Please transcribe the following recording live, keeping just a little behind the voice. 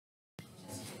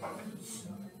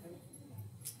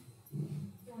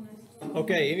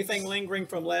Okay, anything lingering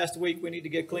from last week we need to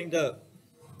get cleaned up?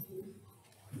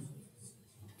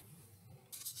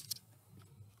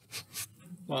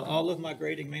 Well, all of my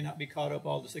grading may not be caught up,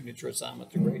 all the signature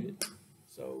assignments are graded.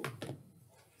 So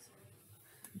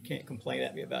you can't complain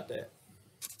at me about that.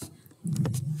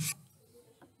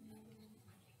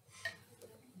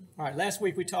 All right, last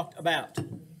week we talked about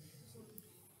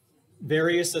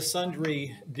various and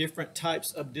sundry different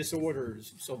types of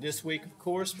disorders. So this week, of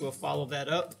course, we'll follow that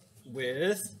up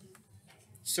with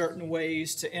certain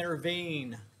ways to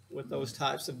intervene with those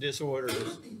types of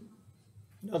disorders.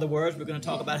 In other words, we're going to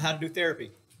talk about how to do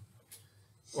therapy,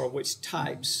 or which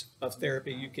types of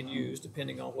therapy you can use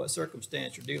depending on what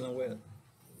circumstance you're dealing with.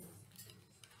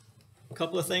 A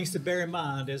couple of things to bear in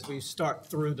mind as we start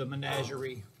through the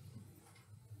menagerie.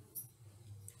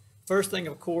 First thing,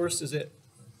 of course, is that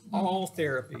all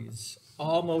therapies,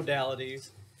 all modalities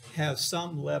have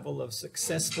some level of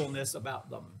successfulness about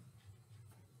them,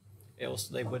 else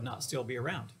they would not still be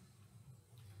around.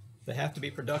 They have to be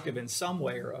productive in some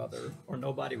way or other, or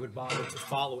nobody would bother to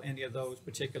follow any of those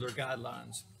particular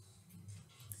guidelines.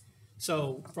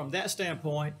 So from that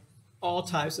standpoint, all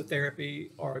types of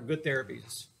therapy are good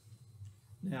therapies.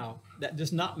 Now, that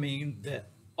does not mean that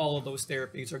all of those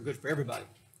therapies are good for everybody.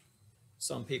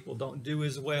 Some people don't do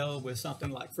as well with something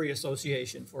like free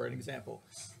association, for an example,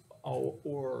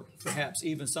 or perhaps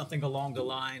even something along the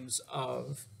lines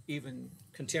of even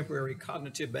contemporary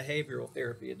cognitive behavioral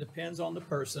therapy. It depends on the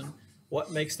person,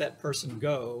 what makes that person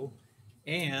go,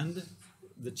 and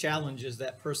the challenges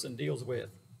that person deals with.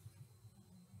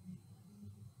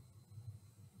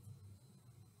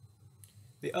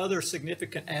 The other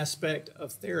significant aspect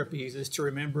of therapies is to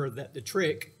remember that the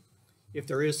trick, if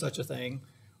there is such a thing,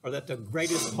 or that the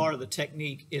greatest part of the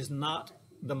technique is not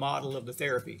the model of the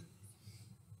therapy.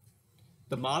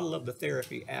 The model of the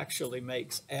therapy actually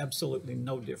makes absolutely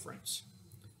no difference.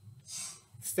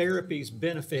 Therapy's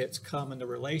benefits come in the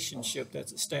relationship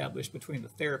that's established between the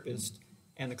therapist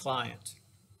and the client.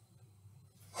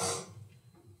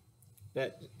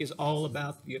 That is all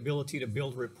about the ability to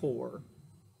build rapport,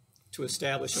 to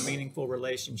establish a meaningful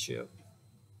relationship.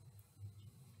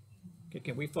 Okay,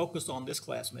 can we focus on this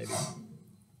class maybe?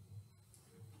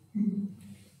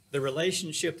 The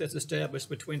relationship that's established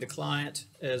between the client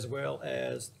as well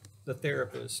as the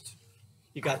therapist.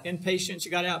 You got inpatients,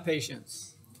 you got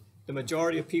outpatients. The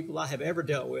majority of people I have ever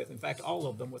dealt with, in fact, all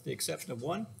of them with the exception of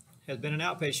one, has been an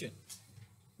outpatient.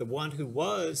 The one who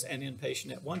was an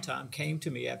inpatient at one time came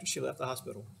to me after she left the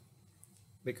hospital,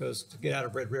 because to get out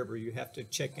of Red River, you have to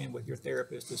check in with your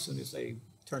therapist as soon as they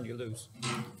turn you loose.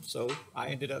 So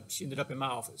she ended up in my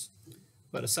office.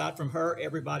 But aside from her,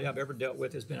 everybody I've ever dealt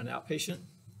with has been an outpatient.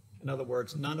 In other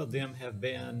words, none of them have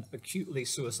been acutely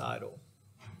suicidal.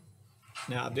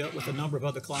 Now, I've dealt with a number of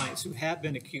other clients who have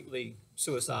been acutely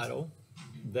suicidal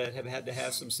that have had to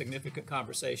have some significant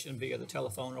conversation via the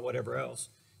telephone or whatever else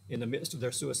in the midst of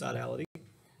their suicidality.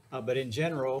 But in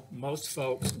general, most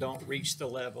folks don't reach the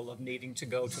level of needing to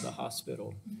go to the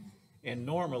hospital. And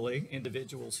normally,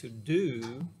 individuals who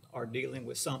do are dealing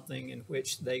with something in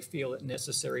which they feel it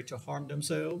necessary to harm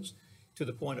themselves to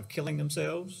the point of killing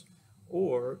themselves,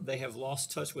 or they have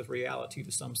lost touch with reality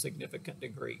to some significant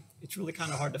degree. It's really kind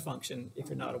of hard to function if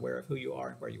you're not aware of who you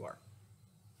are and where you are.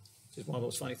 It's just one of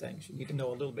those funny things. You need to know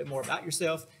a little bit more about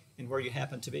yourself and where you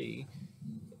happen to be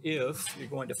if you're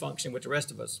going to function with the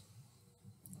rest of us.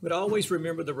 But always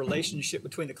remember the relationship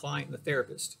between the client and the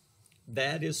therapist.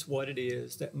 That is what it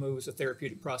is that moves the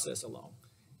therapeutic process along,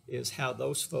 is how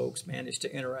those folks manage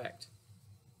to interact.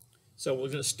 So we're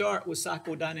going to start with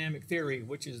psychodynamic theory,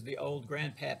 which is the old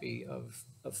grandpappy of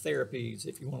therapies,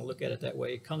 if you want to look at it that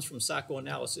way. It comes from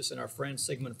psychoanalysis and our friend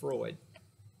Sigmund Freud.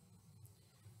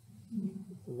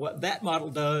 What that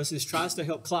model does is tries to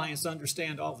help clients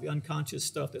understand all the unconscious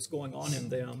stuff that's going on in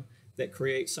them that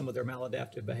creates some of their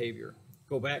maladaptive behavior.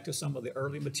 Go back to some of the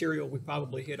early material we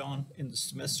probably hit on in the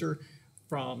semester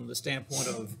from the standpoint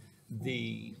of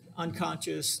the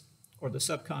unconscious or the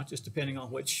subconscious, depending on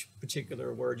which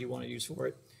particular word you want to use for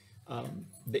it.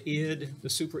 The id, the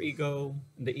superego,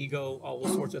 the ego, all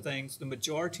those sorts of things. The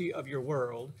majority of your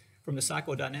world, from the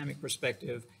psychodynamic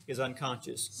perspective, is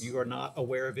unconscious. You are not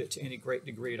aware of it to any great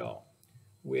degree at all,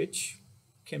 which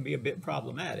can be a bit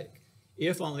problematic.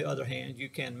 If, on the other hand, you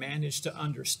can manage to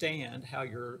understand how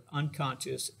your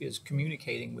unconscious is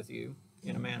communicating with you,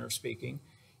 in a manner of speaking,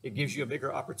 it gives you a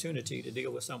bigger opportunity to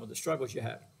deal with some of the struggles you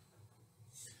have.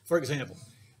 For example,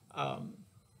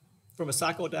 from a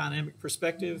psychodynamic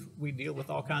perspective, we deal with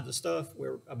all kinds of stuff.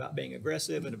 We're about being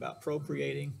aggressive and about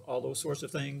procreating, all those sorts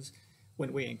of things.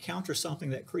 when we encounter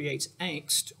something that creates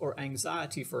angst or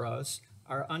anxiety for us,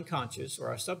 our unconscious or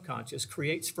our subconscious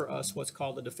creates for us what's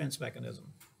called a defense mechanism.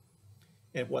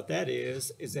 And what that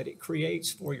is that it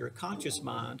creates for your conscious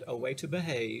mind a way to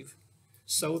behave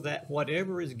so that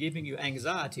whatever is giving you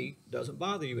anxiety doesn't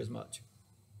bother you as much.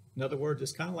 In other words,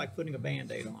 it's kind of like putting a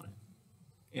Band-Aid on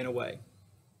it, in a way.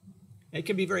 It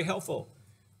can be very helpful,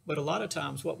 but a lot of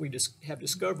times what we have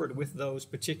discovered with those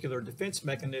particular defense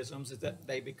mechanisms is that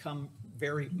they become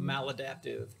very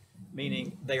maladaptive,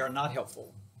 meaning they are not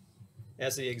helpful.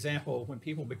 As the example, when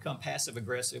people become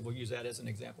passive-aggressive, we'll use that as an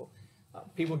example.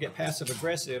 People get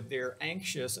passive-aggressive, they're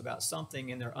anxious about something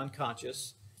in their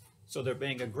unconscious, so they're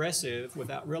being aggressive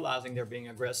without realizing they're being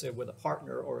aggressive with a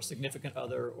partner or a significant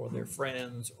other or their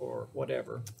friends or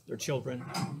whatever, their children.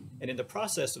 And in the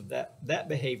process of that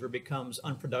behavior becomes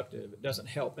unproductive. It doesn't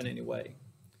help in any way.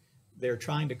 They're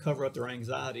trying to cover up their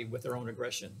anxiety with their own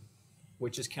aggression,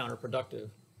 which is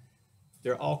counterproductive.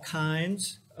 There are all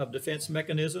kinds of defense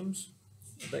mechanisms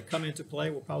that come into play.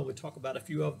 We'll probably talk about a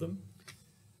few of them.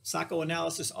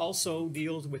 Psychoanalysis also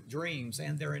deals with dreams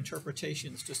and their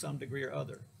interpretations to some degree or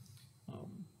other.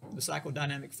 The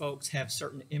psychodynamic folks have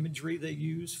certain imagery they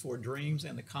use for dreams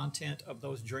and the content of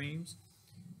those dreams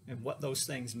and what those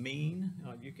things mean.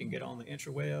 You can get on the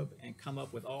interweb and come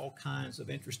up with all kinds of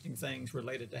interesting things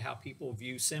related to how people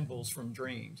view symbols from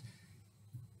dreams.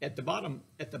 At the bottom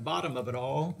of it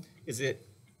all is that,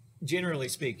 generally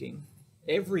speaking,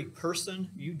 every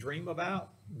person you dream about,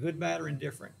 good, bad, or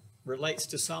indifferent, relates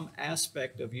to some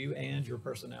aspect of you and your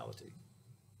personality.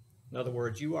 In other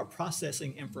words, you are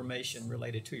processing information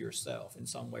related to yourself in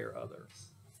some way or other.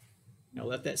 Now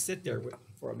let that sit there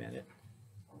for a minute.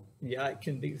 Yeah, it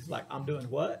can be like, I'm doing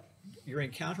what? You're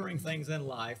encountering things in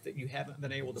life that you haven't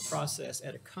been able to process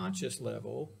at a conscious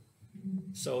level,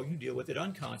 so you deal with it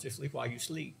unconsciously while you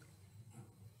sleep.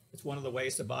 It's one of the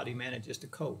ways the body manages to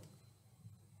cope.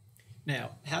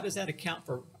 Now, how does that account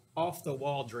for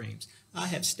off-the-wall dreams? I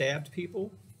have stabbed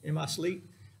people in my sleep.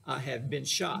 I have been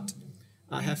shot.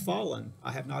 I have fallen.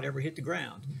 I have not ever hit the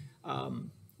ground.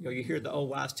 You hear the old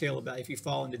wives' tale about if you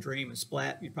fall in the dream and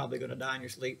splat, you're probably going to die in your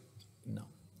sleep. No,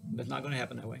 that's not going to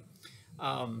happen that way.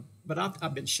 But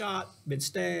I've been shot, been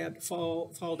stabbed,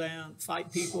 fall down,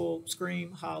 fight people,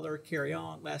 scream, holler, carry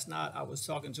on. Last night I was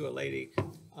talking to a lady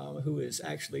who is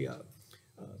actually a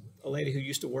lady who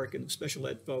used to work in special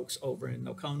ed folks over in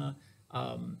Nocona.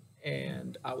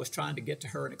 And I was trying to get to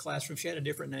her in a classroom. She had a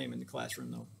different name in the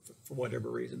classroom, though, for whatever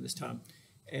reason this time.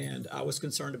 And I was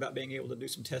concerned about being able to do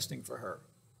some testing for her.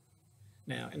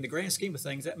 Now, in the grand scheme of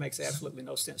things, that makes absolutely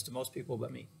no sense to most people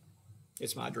but me.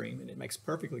 It's my dream, and it makes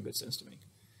perfectly good sense to me.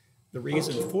 The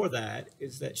reason for that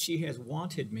is that she has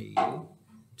wanted me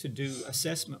to do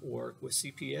assessment work with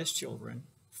CPS children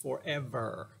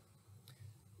forever.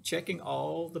 Checking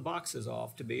all the boxes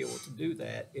off to be able to do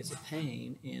that is a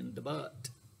pain in the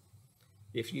butt.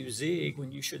 If you zig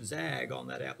when you should zag on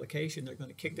that application, they're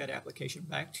going to kick that application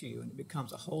back to you, and it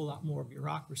becomes a whole lot more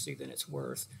bureaucracy than it's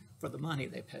worth for the money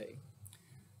they pay.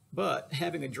 But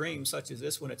having a dream such as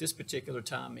this one at this particular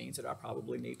time means that I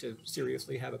probably need to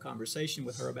seriously have a conversation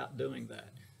with her about doing that.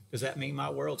 Does that mean my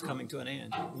world's coming to an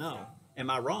end? No. Am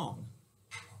I wrong?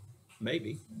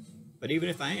 Maybe. But even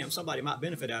if I am, somebody might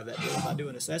benefit out of that deal if I do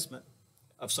an assessment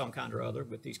of some kind or other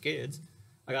with these kids.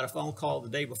 I got a phone call the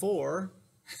day before.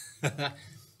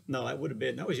 No, that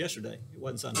was yesterday. It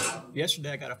wasn't Sunday.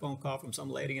 Yesterday I got a phone call from some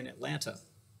lady in Atlanta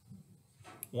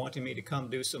wanting me to come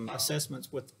do some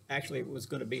assessments with, actually it was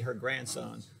going to be her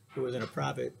grandson who was in a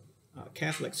private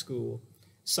Catholic school.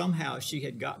 Somehow she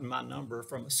had gotten my number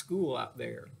from a school out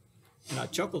there. And I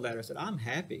chuckled at her and said, I'm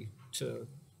happy to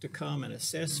come and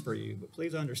assess for you, but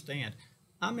please understand,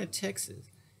 I'm in Texas.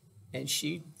 And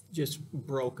she just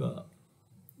broke up,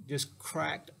 just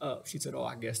cracked up. She said, oh,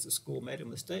 I guess the school made a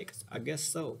mistake. I guess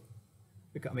so.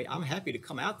 Because, I mean, I'm happy to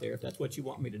come out there if that's what you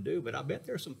want me to do, but I bet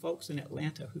there are some folks in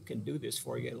Atlanta who can do this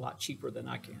for you a lot cheaper than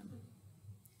I can.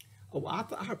 Oh, I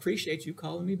appreciate you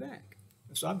calling me back.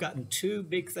 So I've gotten two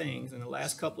big things in the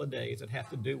last couple of days that have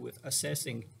to do with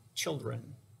assessing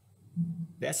children.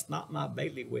 That's not my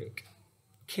bailiwick.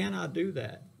 Can I do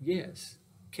that? Yes.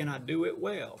 Can I do it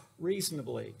well,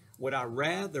 reasonably? Would I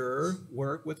rather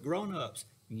work with grown-ups?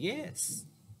 Yes.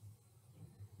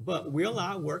 But will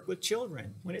I work with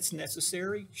children when it's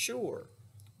necessary? Sure.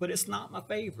 But it's not my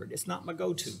favorite. It's not my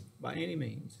go-to by any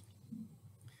means.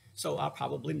 So I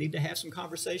probably need to have some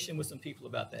conversation with some people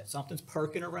about that. Something's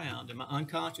perking around in my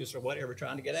unconscious or whatever,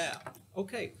 trying to get out.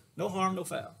 Okay, no harm, no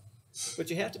foul. But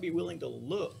you have to be willing to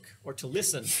look or to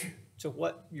listen to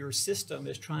what your system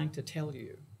is trying to tell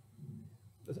you.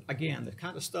 again, the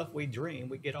kind of stuff we dream,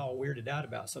 we get all weirded out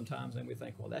about sometimes, and we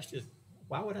think, well, that's just,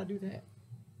 why would I do that?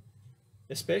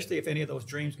 Especially if any of those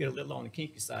dreams get a little on the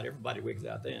kinky side, everybody wigs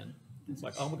out then. It's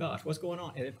like, oh my gosh, what's going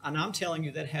on? And I'm telling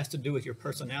you, that has to do with your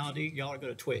personality. Y'all are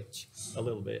going to twitch a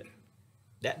little bit.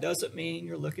 That doesn't mean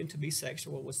you're looking to be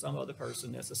sexual with some other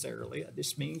person necessarily. It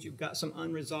just means you've got some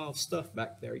unresolved stuff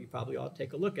back there you probably ought to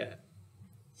take a look at.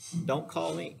 Don't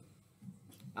call me.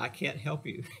 I can't help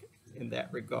you in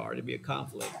that regard. It'd be a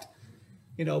conflict.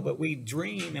 You know, but we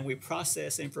dream and we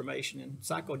process information, and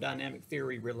psychodynamic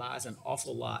theory relies an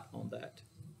awful lot on that.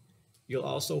 You'll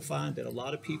also find that a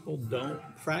lot of people don't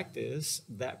practice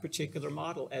that particular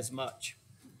model as much.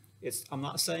 I'm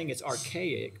not saying it's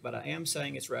archaic, but I am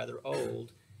saying it's rather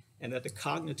old, and that the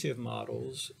cognitive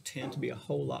models tend to be a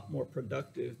whole lot more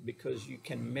productive because you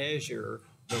can measure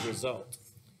the result.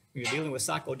 When you're dealing with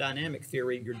psychodynamic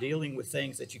theory, you're dealing with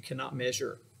things that you cannot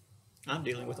measure. I'm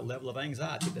dealing with a level of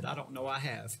anxiety that I don't know I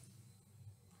have.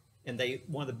 And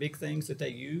one of the big things that they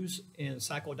use in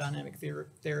psychodynamic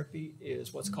therapy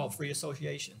is what's called free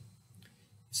association.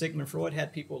 Sigmund Freud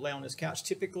had people lay on his couch.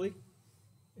 Typically,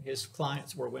 his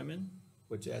clients were women,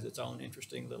 which has its own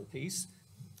interesting little piece.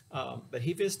 But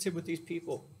he visited with these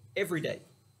people every day,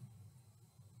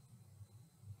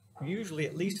 usually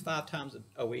at least 5 times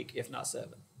a week, if not 7.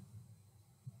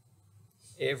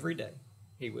 Every day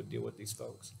he would deal with these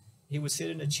folks. He would sit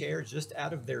in a chair just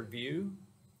out of their view,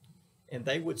 and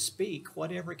they would speak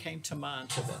whatever came to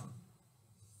mind to them.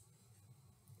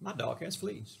 My dog has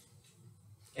fleas.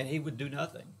 And he would do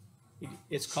nothing.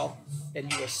 It's called,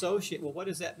 and you associate, well, what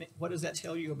does that mean? What does that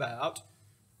tell you about?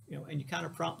 You know, and you kind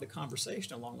of prompt the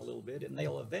conversation along a little bit, and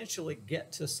they'll eventually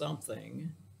get to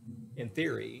something, in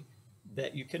theory,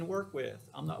 that you can work with.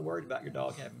 I'm not worried about your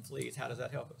dog having fleas. How does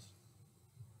that help us?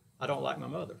 I don't like my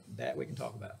mother. That we can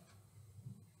talk about.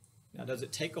 Now, does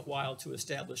it take a while to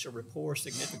establish a rapport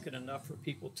significant enough for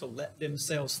people to let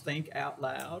themselves think out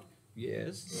loud?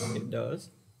 Yes, it does.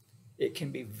 It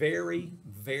can be very,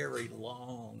 very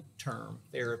long-term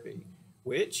therapy,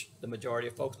 which the majority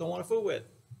of folks don't want to fool with.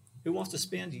 Who wants to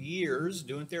spend years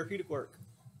doing therapeutic work?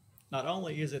 Not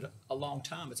only is it a long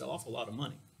time, it's an awful lot of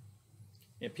money.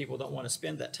 And people don't want to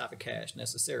spend that type of cash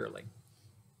necessarily.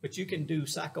 But you can do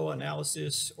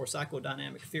psychoanalysis or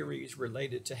psychodynamic theories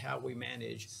related to how we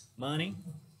manage money,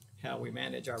 how we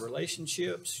manage our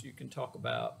relationships. You can talk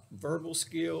about verbal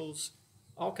skills,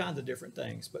 all kinds of different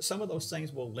things. But some of those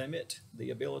things will limit the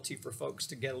ability for folks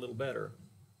to get a little better.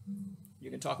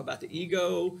 You can talk about the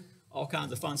ego, all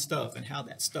kinds of fun stuff and how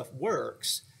that stuff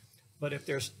works. But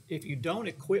if you don't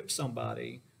equip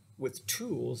somebody with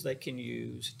tools they can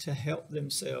use to help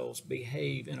themselves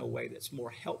behave in a way that's more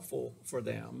helpful for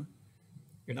them,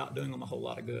 you're not doing them a whole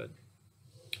lot of good.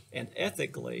 And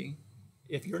ethically,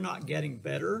 if you're not getting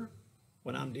better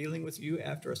when I'm dealing with you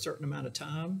after a certain amount of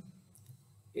time,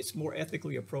 it's more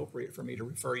ethically appropriate for me to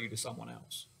refer you to someone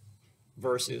else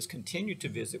versus continue to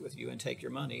visit with you and take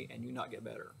your money and you not get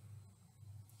better.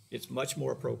 It's much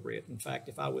more appropriate. In fact,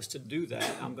 if I was to do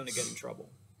that, I'm going to get in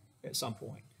trouble at some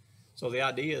point. So the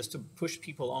idea is to push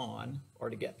people on or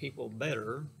to get people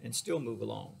better and still move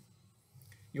along.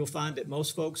 You'll find that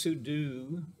most folks who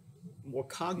do more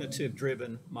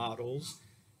cognitive-driven models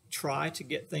try to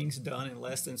get things done in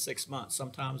less than 6 months,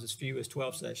 sometimes as few as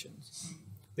 12 sessions.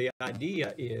 The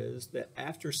idea is that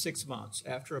after 6 months,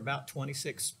 after about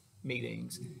 26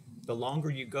 meetings, the longer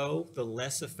you go, the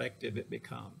less effective it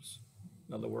becomes.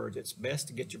 In other words, it's best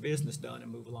to get your business done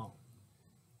and move along,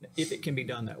 if it can be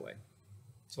done that way.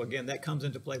 So again, that comes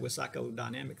into play with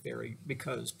psychodynamic theory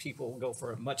because people go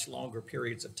for much longer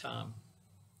periods of time.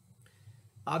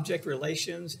 Object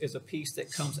relations is a piece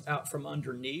that comes out from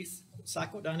underneath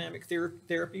psychodynamic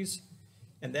therapies,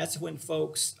 and that's when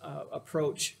folks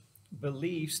approach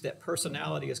beliefs that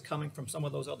personality is coming from some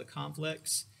of those other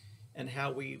conflicts and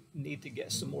how we need to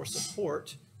get some more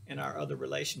support in our other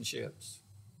relationships.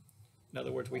 In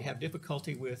other words, we have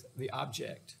difficulty with the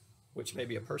object, which may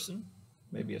be a person,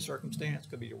 maybe a circumstance,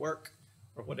 could be your work,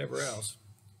 or whatever else.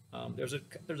 There's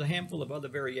a handful of other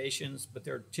variations, but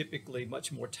they're typically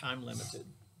much more time limited.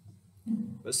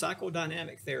 But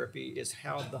psychodynamic therapy is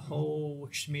how the whole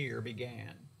schmear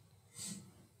began.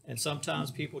 And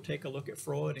sometimes people take a look at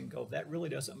Freud and go, that really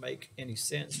doesn't make any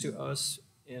sense to us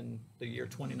in the year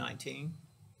 2019.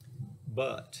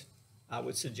 But I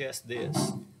would suggest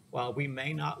this. While we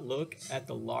may not look at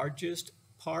the largest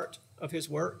part of his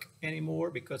work anymore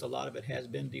because a lot of it has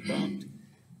been debunked,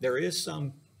 there is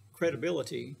some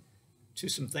credibility to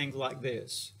some things like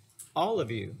this. All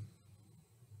of you,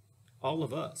 all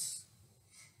of us,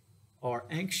 are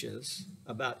anxious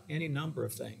about any number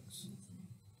of things.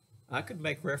 I could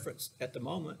make reference at the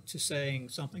moment to saying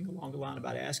something along the line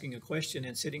about asking a question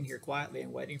and sitting here quietly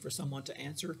and waiting for someone to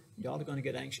answer. Y'all are going to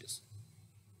get anxious.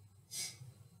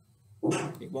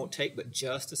 It won't take but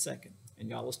just a second, and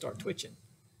y'all will start twitching,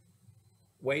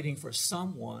 waiting for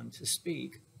someone to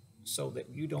speak so that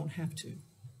you don't have to.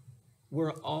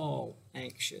 We're all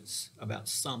anxious about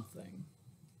something,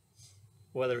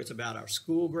 whether it's about our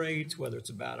school grades, whether it's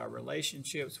about our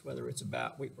relationships, whether it's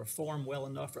about we perform well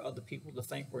enough for other people to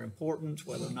think we're important,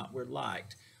 whether or not we're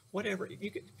liked, whatever.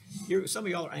 Some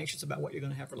of y'all are anxious about what you're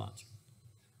going to have for lunch.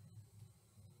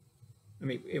 I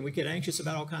mean, and we get anxious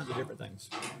about all kinds of different things.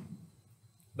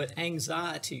 But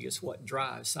anxiety is what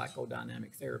drives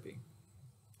psychodynamic therapy.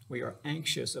 We are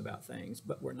anxious about things,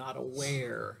 but we're not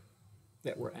aware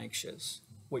that we're anxious,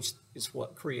 which is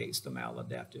what creates the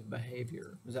maladaptive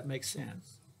behavior. Does that make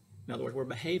sense? In other words, we're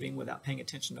behaving without paying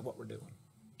attention to what we're doing.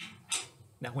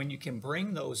 Now, when you can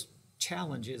bring those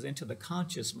challenges into the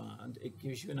conscious mind, it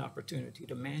gives you an opportunity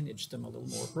to manage them a little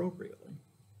more appropriately.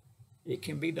 It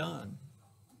can be done.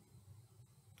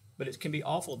 But it can be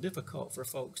awful difficult for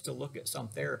folks to look at some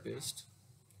therapist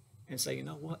and say, you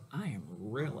know what, I am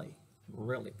really,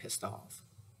 really pissed off.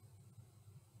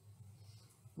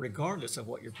 Regardless of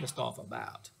what you're pissed off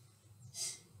about.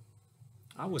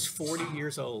 I was 40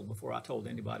 years old before I told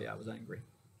anybody I was angry.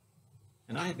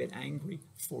 And I had been angry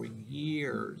for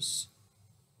years.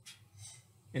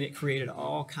 And it created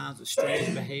all kinds of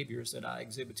strange behaviors that I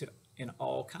exhibited in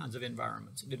all kinds of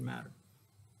environments. It didn't matter.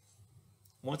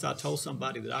 Once I told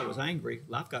somebody that I was angry,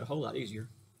 life got a whole lot easier.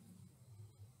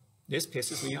 This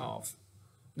pisses me off.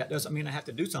 That doesn't mean I have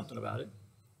to do something about it,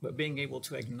 but being able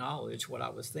to acknowledge what I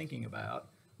was thinking about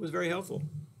was very helpful.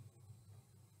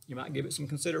 You might give it some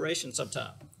consideration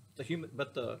sometime.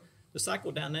 But the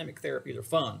psychodynamic therapies are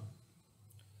fun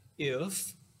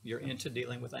if you're into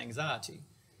dealing with anxiety,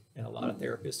 and a lot of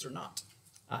therapists are not.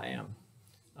 I am.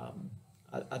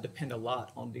 I depend a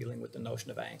lot on dealing with the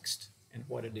notion of angst and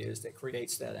what it is that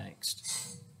creates that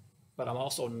angst. But I'm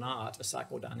also not a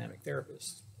psychodynamic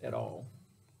therapist at all.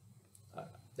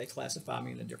 They classify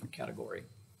me in a different category.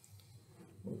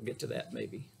 We'll get to that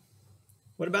maybe.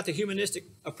 What about the humanistic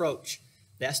approach?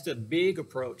 That's the big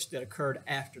approach that occurred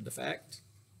after the fact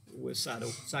with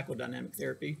psychodynamic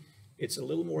therapy. It's a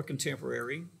little more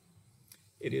contemporary.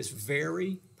 It is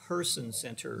very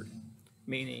person-centered,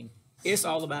 meaning it's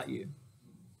all about you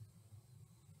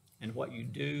and what you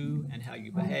do and how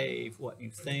you behave, what you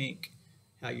think,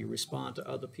 how you respond to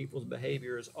other people's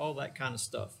behaviors, all that kind of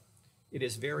stuff. It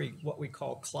is very what we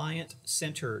call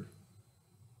client-centered.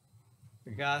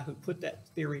 The guy who put that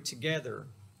theory together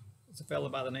is a fellow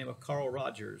by the name of Carl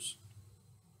Rogers.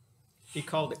 He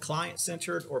called it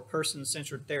client-centered or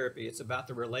person-centered therapy. It's about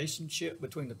the relationship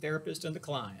between the therapist and the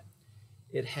client.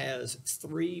 It has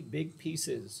three big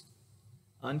pieces: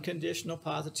 unconditional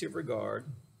positive regard,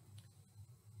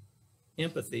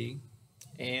 empathy,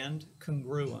 and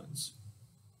congruence.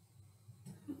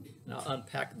 And I'll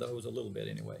unpack those a little bit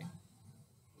anyway.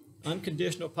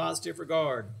 Unconditional positive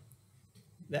regard.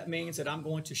 That means that I'm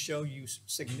going to show you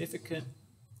significant,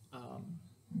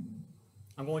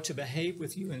 I'm going to behave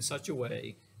with you in such a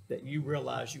way that you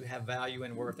realize you have value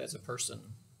and worth as a person.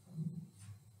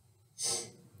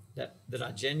 That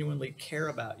I genuinely care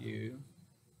about you.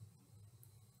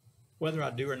 Whether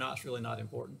I do or not is really not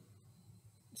important.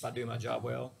 If I do my job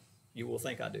well, you will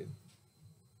think I do.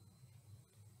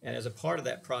 And as a part of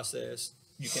that process,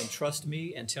 you can trust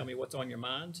me and tell me what's on your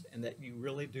mind, and that you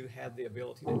really do have the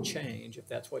ability to change if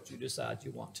that's what you decide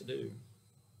you want to do.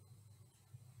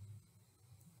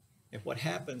 And what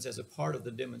happens as a part of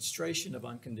the demonstration of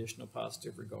unconditional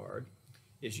positive regard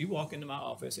is you walk into my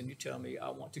office and you tell me, I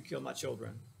want to kill my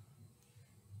children.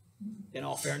 In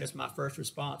all fairness, my first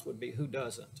response would be, who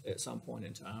doesn't at some point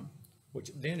in time?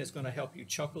 Which then is going to help you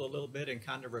chuckle a little bit and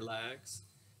kind of relax.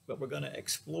 But we're going to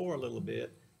explore a little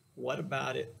bit. What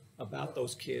about it, about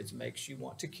those kids, makes you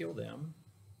want to kill them?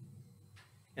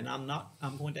 And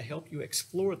I'm going to help you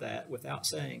explore that without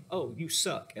saying, oh, you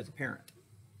suck as a parent.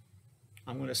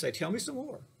 I'm going to say, tell me some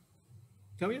more.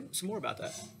 Tell me some more about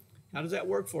that. How does that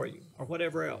work for you? Or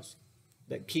whatever else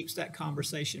that keeps that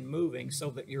conversation moving so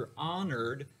that you're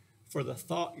honored for the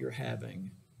thought you're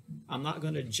having. I'm not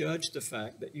going to judge the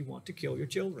fact that you want to kill your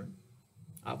children.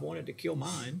 I've wanted to kill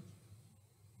mine.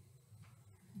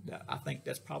 I think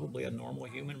that's probably a normal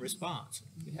human response.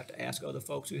 You have to ask other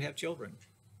folks who have children.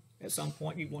 At some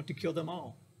point, you want to kill them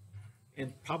all.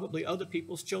 And probably other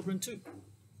people's children too.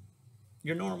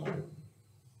 You're normal.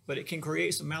 But it can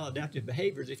create some maladaptive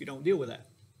behaviors if you don't deal with that.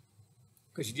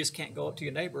 Because you just can't go up to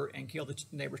your neighbor and kill the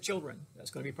neighbor's children.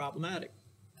 That's going to be problematic.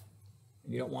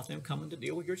 And you don't want them coming to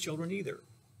deal with your children either.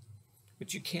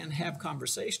 But you can have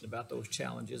conversation about those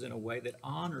challenges in a way that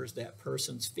honors that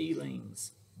person's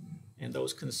feelings and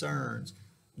those concerns.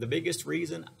 The biggest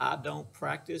reason I don't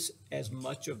practice as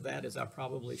much of that as I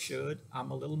probably should, I'm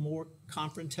a little more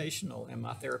confrontational in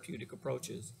my therapeutic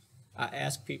approaches. I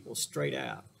ask people straight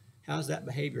out, how's that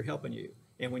behavior helping you?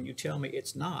 And when you tell me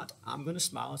it's not, I'm going to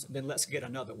smile and say, then let's get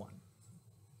another one.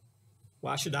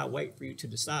 Why should I wait for you to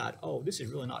decide, oh, this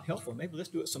is really not helpful? Maybe let's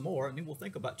do it some more, and then we'll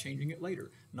think about changing it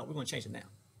later. No, we're going to change it now.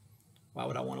 Why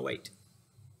would I want to wait?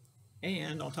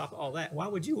 And on top of all that, why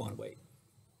would you want to wait?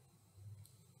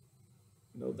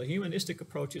 You know, the humanistic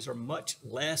approaches are much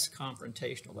less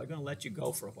confrontational. They're going to let you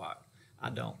go for a while. I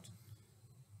don't.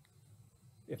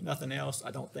 If nothing else,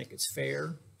 I don't think it's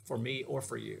fair for me or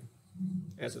for you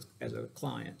as a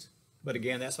client. But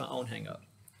again, that's my own hang-up.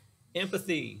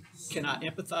 Empathy. Can I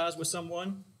empathize with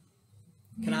someone?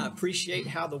 Can I appreciate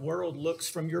how the world looks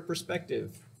from your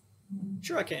perspective?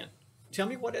 Sure I can. Tell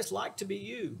me what it's like to be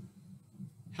you.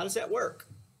 How does that work?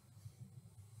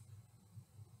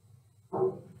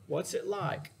 What's it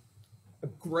like? A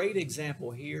great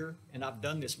example here, and I've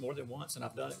done this more than once, and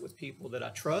I've done it with people that I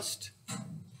trust.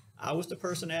 I was the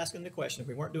person asking the question if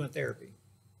we weren't doing therapy.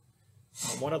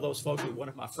 One of those folks was one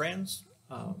of my friends,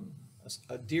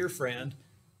 a dear friend,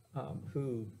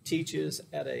 who teaches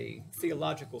at a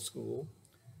theological school,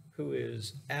 who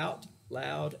is out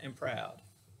loud and proud.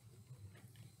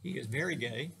 He is very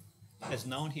gay, has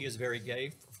known he is very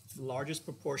gay for the largest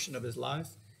proportion of his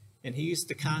life, and he's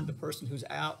the kind of person who's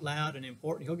out loud and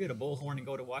important. He'll get a bullhorn and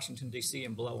go to Washington, D.C.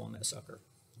 and blow on that sucker.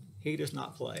 He does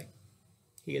not play.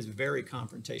 He is very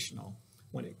confrontational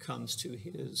when it comes to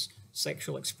his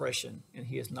sexual expression, and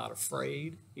he is not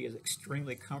afraid. He is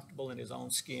extremely comfortable in his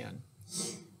own skin.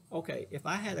 Okay, if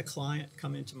I had a client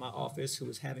come into my office who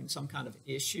was having some kind of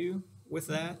issue with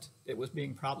that, it was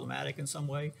being problematic in some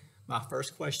way, my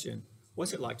first question,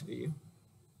 what's it like to be you?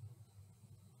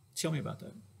 Tell me about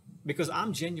that. Because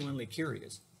I'm genuinely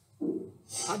curious.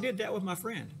 I did that with my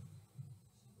friend.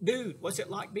 Dude, what's it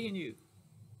like being you?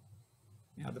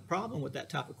 Now, the problem with that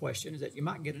type of question is that you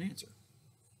might get an answer.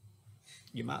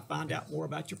 You might find out more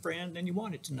about your friend than you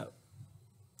wanted to know.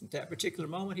 At that particular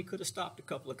moment, he could have stopped a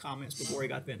couple of comments before he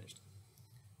got finished.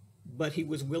 But he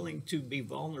was willing to be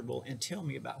vulnerable and tell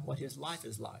me about what his life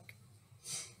is like.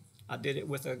 I did it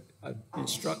with an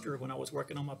instructor when I was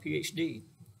working on my PhD,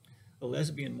 a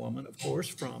lesbian woman, of course,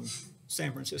 from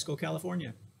San Francisco,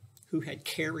 California, who had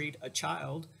carried a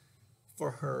child for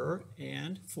her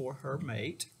and for her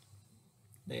mate.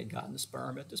 They had gotten the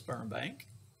sperm at the sperm bank.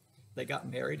 They got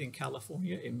married in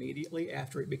California immediately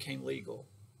after it became legal.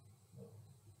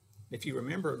 If you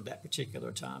remember that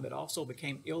particular time, it also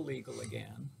became illegal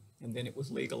again, and then it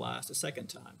was legalized a second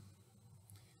time.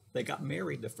 They got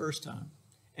married the first time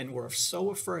and were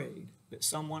so afraid that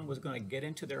someone was going to get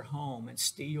into their home and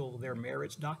steal their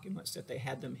marriage documents that they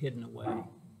had them hidden away.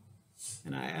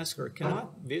 And I asked her, can I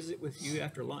visit with you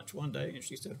after lunch one day? And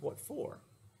she said, what for?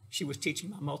 She was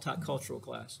teaching my multicultural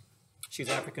class. She's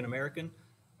African American.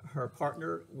 Her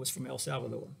partner was from El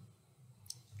Salvador,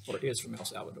 or is from El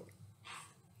Salvador.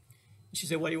 She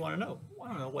said, what do you want to know? Well,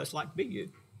 I don't know what it's like to be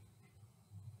you.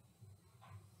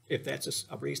 If that's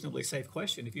a reasonably safe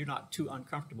question, if you're not too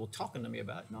uncomfortable talking to me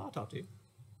about it, no, I'll talk to you.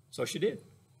 So she did.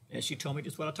 And she told me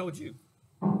just what I told you.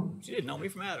 She didn't know me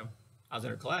from Adam. I was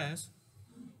in her class,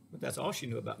 but that's all she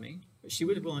knew about me. But she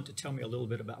was willing to tell me a little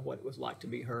bit about what it was like to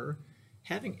be her.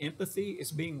 Having empathy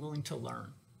is being willing to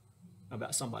learn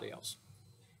about somebody else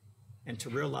and to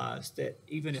realize that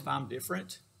even if I'm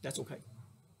different, that's okay.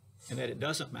 And that it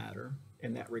doesn't matter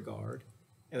in that regard,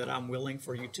 and that I'm willing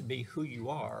for you to be who you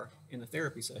are in the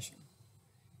therapy session.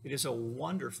 It is a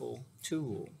wonderful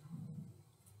tool.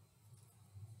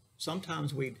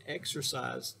 Sometimes we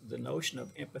exercise the notion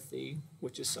of empathy,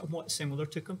 which is somewhat similar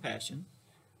to compassion,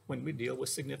 when we deal with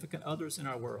significant others in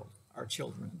our world, our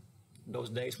children, those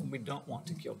days when we don't want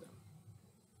to kill them,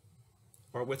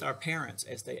 or with our parents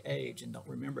as they age and don't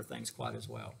remember things quite as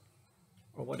well,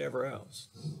 or whatever else.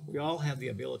 We all have the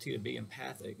ability to be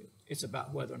empathic. It's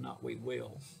about whether or not we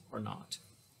will or not.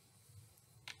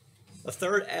 The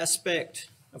third aspect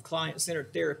of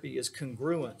client-centered therapy is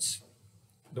congruence.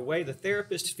 The way the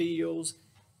therapist feels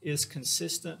is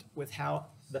consistent with how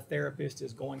the therapist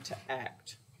is going to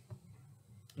act.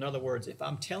 In other words, if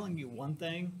I'm telling you one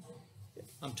thing, if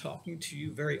I'm talking to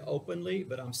you very openly,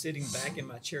 but I'm sitting back in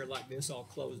my chair like this, all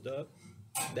closed up,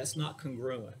 that's not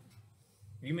congruent.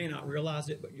 You may not realize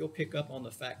it, but you'll pick up on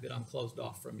the fact that I'm closed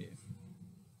off from you.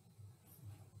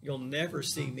 You'll never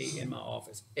see me in my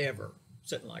office, ever,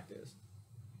 sitting like this.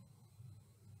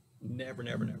 Never,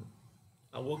 never, never.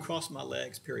 I will cross my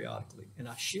legs periodically, and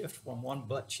I shift from one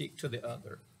butt cheek to the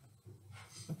other.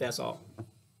 But that's all.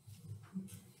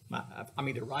 I'm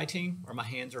either writing or my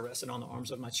hands are resting on the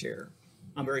arms of my chair.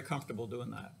 I'm very comfortable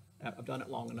doing that. I've done it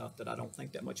long enough that I don't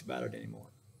think that much about it anymore.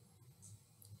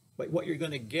 But what you're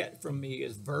going to get from me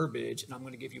is verbiage, and I'm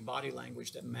going to give you body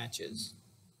language that matches.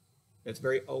 That's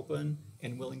very open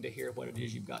and willing to hear what it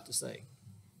is you've got to say.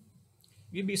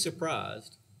 You'd be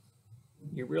surprised,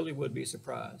 you really would be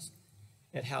surprised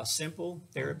at how simple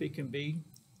therapy can be.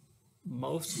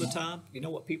 Most of the time, you know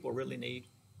what people really need?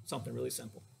 Something really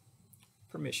simple.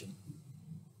 Permission.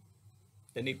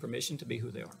 They need permission to be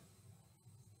who they are.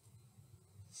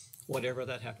 Whatever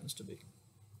that happens to be.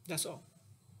 That's all.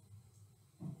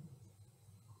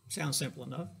 Sounds simple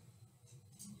enough.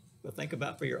 But think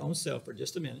about for your own self for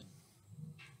just a minute.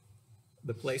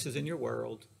 The places in your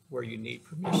world where you need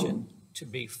permission to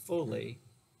be fully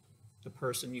the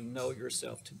person you know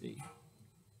yourself to be.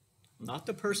 Not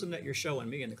the person that you're showing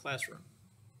me in the classroom,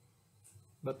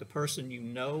 but the person you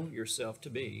know yourself to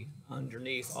be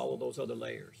underneath all of those other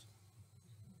layers.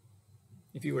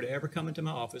 If you were to ever come into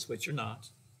my office, which you're not,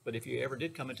 but if you ever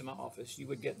did come into my office, you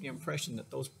would get the impression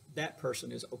that that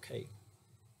person is okay.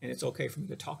 And it's okay for me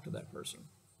to talk to that person.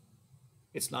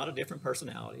 It's not a different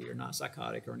personality. You're not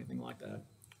psychotic or anything like that.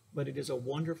 But it is a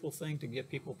wonderful thing to give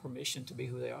people permission to be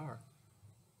who they are.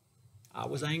 I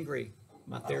was angry.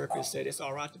 My therapist said it's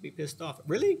all right to be pissed off.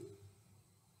 Really?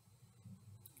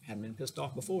 Hadn't been pissed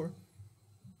off before.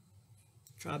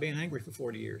 Try being angry for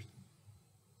 40 years.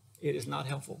 It is not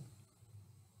helpful.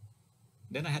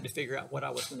 Then I had to figure out what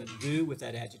I was going to do with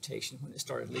that agitation when it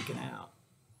started leaking out.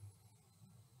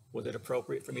 Was it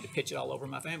appropriate for me to pitch it all over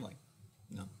my family?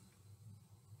 No.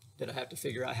 Did I have to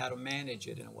figure out how to manage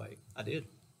it in a way? I did.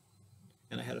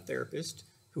 And I had a therapist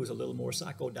who was a little more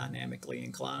psychodynamically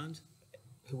inclined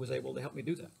who was able to help me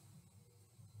do that.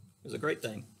 It was a great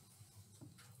thing.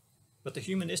 But the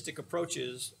humanistic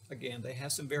approaches, again, they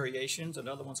have some variations.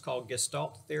 Another one's called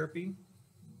Gestalt therapy.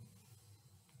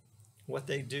 What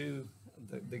they do,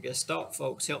 the Gestalt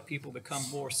folks help people become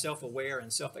more self-aware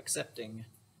and self-accepting.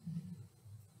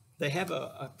 They have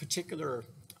a particular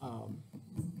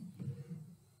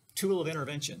tool of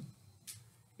intervention.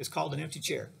 It's called an empty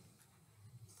chair.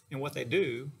 And what they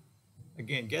do,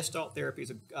 again, Gestalt therapy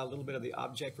is a little bit of the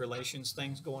object relations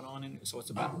things going on in it. So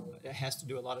it has to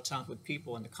do a lot of times with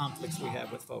people and the conflicts we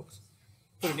have with folks.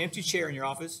 Put an empty chair in your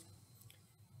office,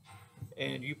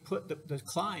 and you put the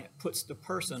client puts the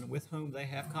person with whom they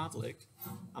have conflict.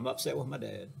 I'm upset with my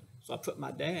dad. So I put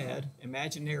my dad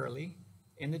imaginarily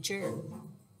in the chair.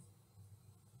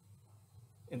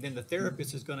 And then the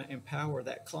therapist is going to empower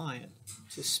that client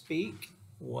to speak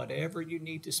whatever you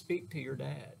need to speak to your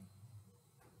dad.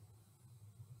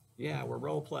 Yeah, we're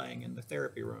role-playing in the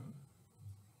therapy room.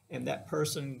 And that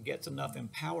person gets enough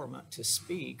empowerment to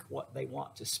speak what they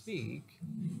want to speak.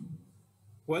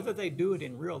 Whether they do it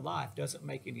in real life doesn't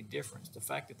make any difference. The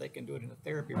fact that they can do it in a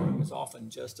therapy room is often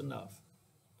just enough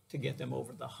to get them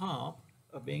over the hump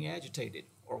of being agitated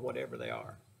or whatever they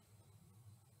are.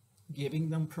 Giving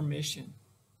them permission.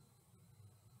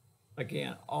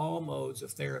 Again, all modes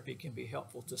of therapy can be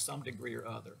helpful to some degree or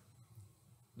other.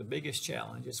 The biggest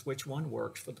challenge is which one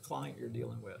works for the client you're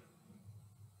dealing with.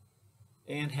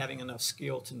 And having enough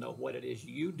skill to know what it is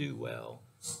you do well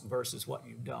versus what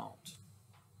you don't.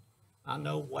 I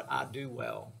know what I do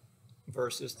well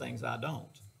versus things I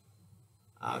don't.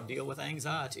 I deal with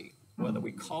anxiety, whether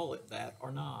we call it that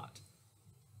or not.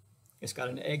 It's got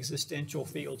an existential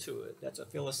feel to it. That's a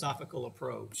philosophical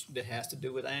approach that has to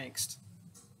do with angst.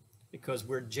 Because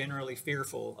we're generally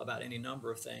fearful about any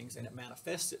number of things, and it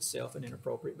manifests itself in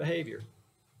inappropriate behavior.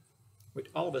 Which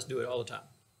all of us do it all the time.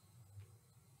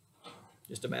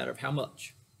 Just a matter of how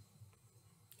much.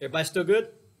 Everybody still good?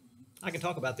 I can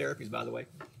talk about therapies, by the way,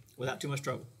 without too much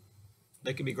trouble.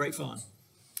 They can be great fun.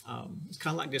 It's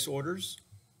kind of like disorders.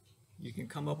 You can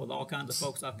come up with all kinds of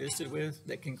folks I've visited with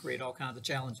that can create all kinds of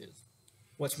challenges.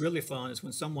 What's really fun is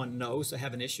when someone knows they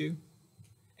have an issue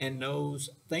and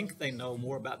think they know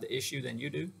more about the issue than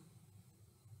you do,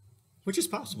 which is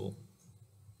possible.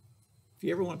 If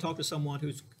you ever want to talk to someone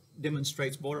who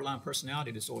demonstrates borderline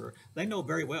personality disorder, they know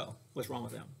very well what's wrong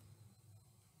with them.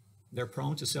 They're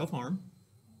prone to self-harm.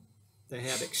 They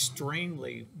have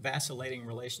extremely vacillating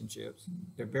relationships.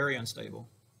 They're very unstable.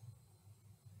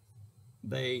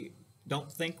 They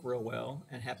don't think real well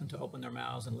and happen to open their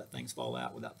mouths and let things fall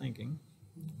out without thinking,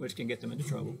 which can get them into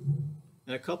trouble.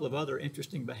 And a couple of other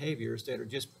interesting behaviors that are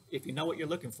just, if you know what you're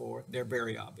looking for, they're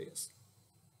very obvious,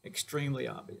 extremely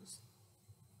obvious.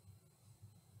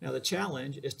 Now, the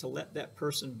challenge is to let that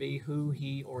person be who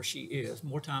he or she is.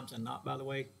 More times than not, by the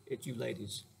way, it's you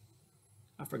ladies.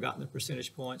 I've forgotten the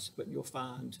percentage points, but you'll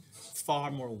find far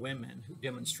more women who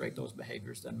demonstrate those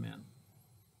behaviors than men.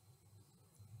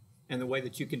 And the way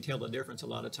that you can tell the difference a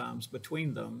lot of times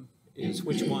between them is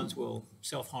which ones will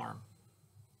self-harm.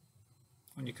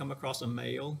 When you come across a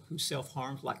male who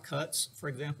self-harms, like cuts, for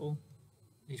example,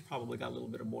 he's probably got a little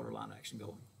bit of borderline action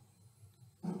going.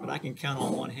 But I can count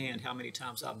on one hand how many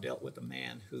times I've dealt with a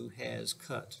man who has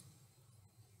cut.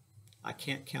 I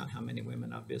can't count how many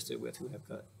women I've visited with who have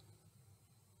cut.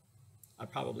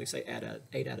 I'd probably say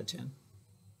 8 out of 10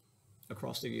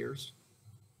 across the years.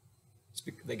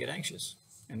 They get anxious,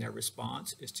 and their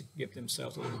response is to give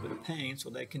themselves a little bit of pain so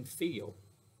they can feel,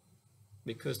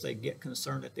 because they get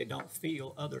concerned that they don't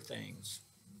feel other things,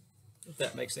 if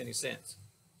that makes any sense.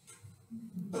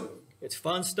 It's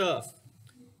fun stuff.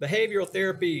 Behavioral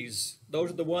therapies, those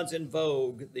are the ones in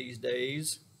vogue these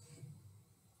days,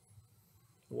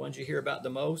 the ones you hear about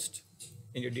the most,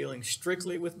 and you're dealing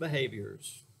strictly with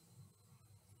behaviors.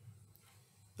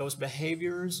 Those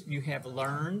behaviors you have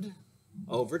learned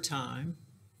over time,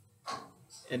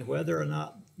 and whether or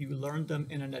not you learned them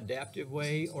in an adaptive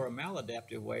way or a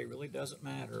maladaptive way really doesn't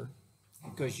matter,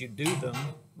 because you do them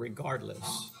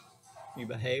regardless. You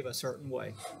behave a certain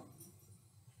way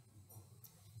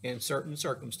in certain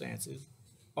circumstances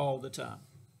all the time.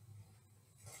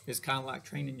 It's kind of like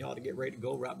training y'all to get ready to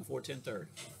go right before 10:30.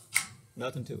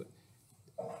 Nothing to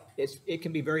it. It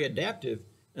can be very adaptive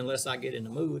unless I get in the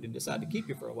mood and decide to keep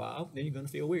you for a while. Then you're going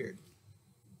to feel weird.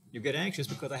 You get anxious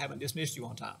because I haven't dismissed you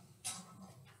on time.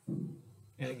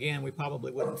 And again, we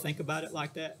probably wouldn't think about it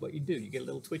like that, but you do. You get a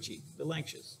little twitchy, a little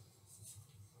anxious,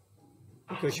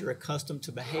 because you're accustomed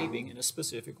to behaving in a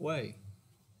specific way.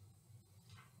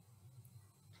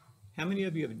 How many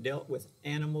of you have dealt with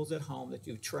animals at home that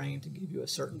you've trained to give you a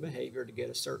certain behavior, to get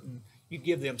a certain, you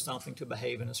give them something to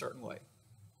behave in a certain way?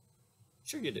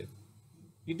 Sure you do.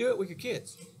 You do it with your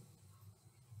kids.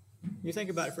 You think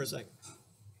about it for a second.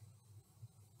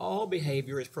 All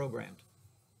behavior is programmed.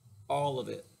 All of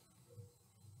it.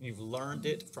 You've learned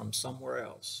it from somewhere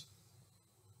else.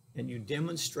 And you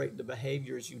demonstrate the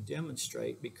behaviors you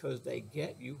demonstrate because they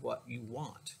get you what you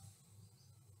want.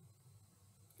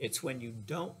 It's when you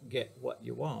don't get what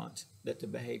you want that the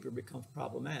behavior becomes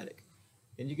problematic.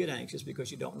 Then you get anxious because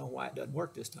you don't know why it doesn't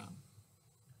work this time.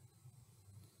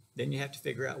 Then you have to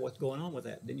figure out what's going on with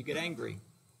that. Then you get angry.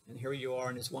 And here you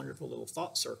are in this wonderful little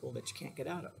thought circle that you can't get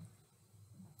out of.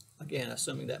 Again,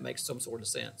 assuming that makes some sort of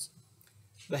sense.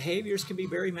 Behaviors can be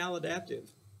very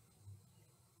maladaptive.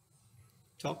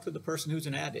 Talk to the person who's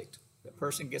an addict. The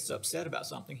person gets upset about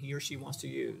something he or she wants to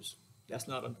use. That's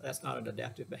not an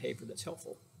adaptive behavior that's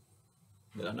helpful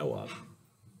that I know of.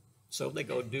 So they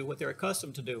go do what they're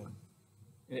accustomed to doing.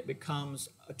 And it becomes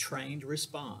a trained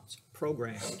response,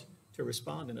 programmed to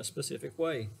respond in a specific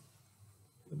way.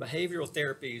 The behavioral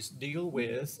therapies deal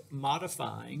with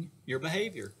modifying your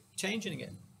behavior, changing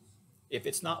it. If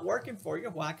it's not working for you,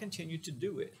 why continue to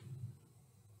do it?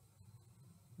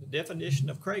 The definition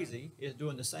of crazy is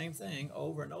doing the same thing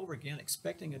over and over again,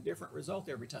 expecting a different result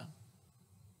every time.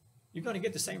 You're going to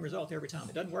get the same result every time.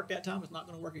 It doesn't work that time, it's not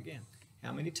going to work again.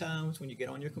 How many times when you get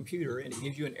on your computer and it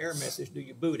gives you an error message, do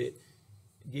you boot it?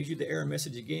 It gives you the error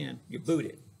message again, you boot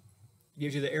it. It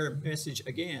gives you the error message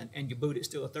again, and you boot it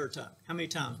still a third time. How many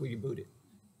times will you boot it?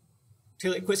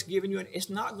 Till it quits giving you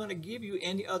it's not going to give you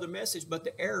any other message but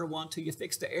the error one till you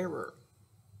fix the error.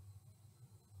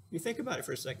 You think about it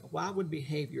for a second. Why would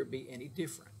behavior be any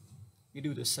different? You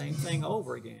do the same thing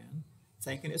over again,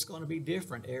 thinking it's going to be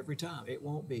different every time. It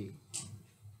won't be.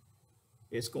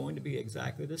 It's going to be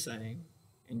exactly the same,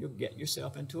 and you'll get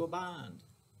yourself into a bind.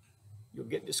 You'll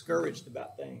get discouraged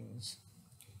about things,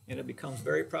 and it becomes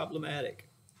very problematic.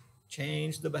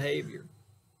 Change the behavior.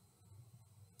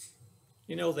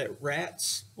 You know that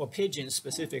rats, well, pigeons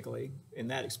specifically in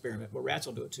that experiment, but rats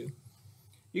will do it too.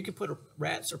 You can put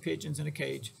rats or pigeons in a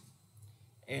cage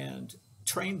and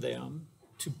train them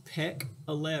to peck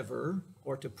a lever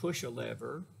or to push a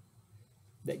lever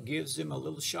that gives them a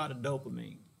little shot of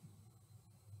dopamine.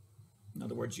 In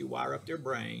other words, you wire up their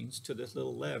brains to this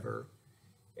little lever,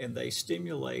 and they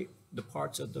stimulate the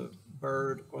parts of the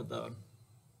bird or the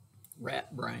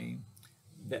rat brain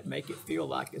that make it feel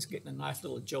like it's getting a nice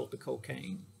little jolt of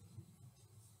cocaine.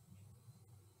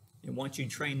 And once you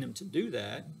train them to do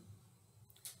that,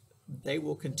 they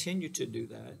will continue to do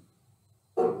that,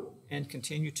 and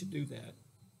continue to do that,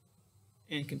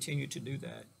 and continue to do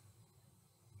that.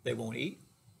 They won't eat,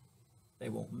 they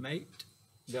won't mate,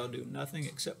 they'll do nothing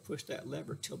except push that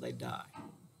lever till they die.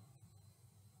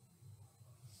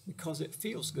 Because it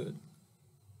feels good.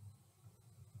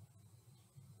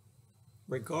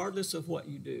 regardless of what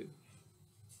you do,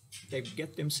 they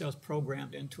get themselves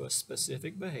programmed into a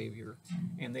specific behavior,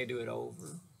 and they do it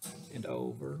over and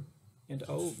over and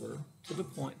over to the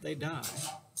point they die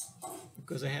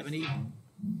because they haven't eaten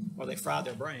or they fry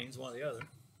their brains, one or the other.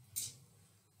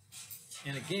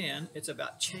 And again, it's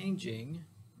about changing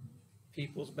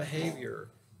people's behavior.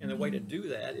 And the way to do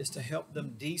that is to help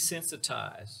them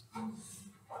desensitize.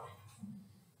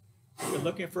 If you're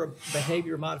looking for a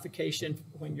behavior modification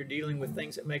when you're dealing with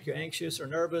things that make you anxious or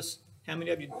nervous, how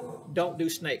many of you don't do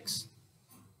snakes?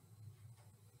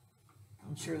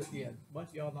 I'm sure that, yeah, a bunch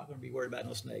of y'all not going to be worried about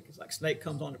no snake. It's like snake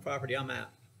comes on the property, I'm out.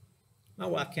 My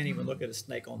wife can't even look at a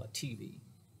snake on the TV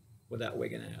without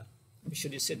wigging out.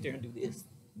 She'll just sit there and do this.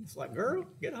 It's like, girl,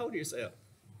 get a hold of yourself.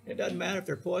 It doesn't matter if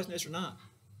they're poisonous or not.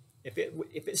 If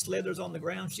it slithers on the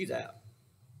ground, she's out.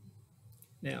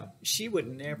 Now, she would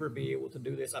never be able to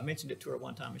do this. I mentioned it to her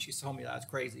one time, and she told me that I was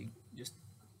crazy, just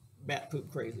bat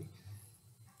poop crazy.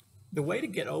 The way to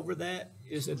get over that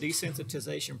is a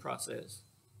desensitization process,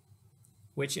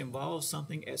 which involves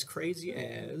something as crazy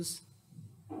as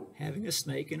having a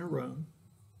snake in a room,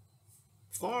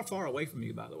 far, far away from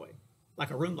you, by the way,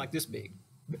 like a room like this big.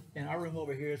 And our room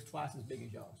over here is twice as big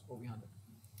as y'all's, over yonder.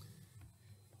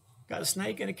 Got a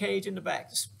snake in a cage in the back.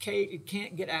 This cage, it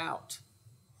can't get out.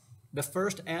 The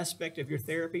first aspect of your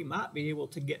therapy might be able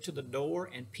to get to the door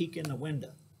and peek in the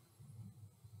window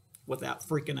without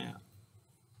freaking out.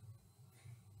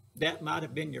 That might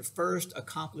have been your first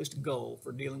accomplished goal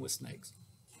for dealing with snakes.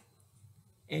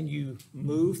 And you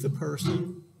move the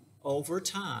person over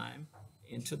time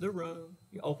into the room.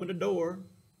 You open the door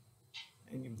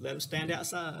and you let them stand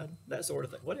outside, that sort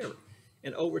of thing, whatever.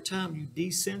 And over time, you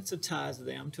desensitize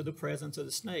them to the presence of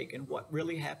the snake. And what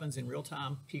really happens in real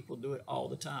time, people do it all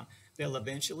the time. They'll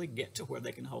eventually get to where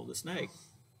they can hold the snake.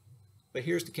 But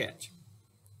here's the catch.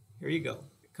 Here you go.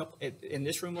 In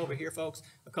this room over here, folks,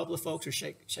 a couple of folks are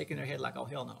shaking their head like, oh,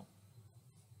 hell no.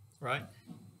 Right?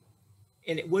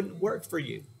 And it wouldn't work for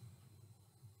you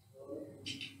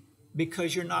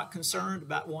because you're not concerned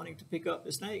about wanting to pick up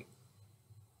the snake.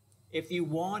 If you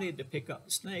wanted to pick up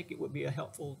the snake, it would be a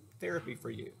helpful therapy for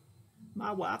you.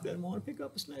 My wife doesn't want to pick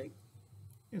up a snake.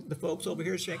 And the folks over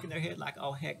here shaking their head like,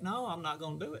 oh, heck no, I'm not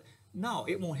going to do it. No,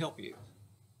 it won't help you.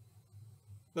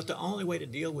 But the only way to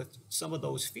deal with some of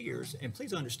those fears, and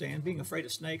please understand, being afraid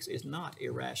of snakes is not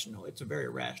irrational. It's a very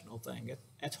rational thing.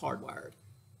 That's hardwired.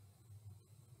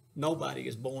 Nobody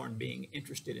is born being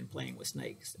interested in playing with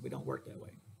snakes. We don't work that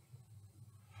way.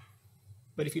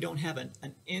 But if you don't have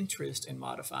an interest in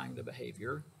modifying the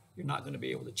behavior, you're not going to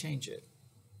be able to change it,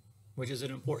 which is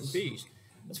an important piece.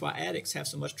 That's why addicts have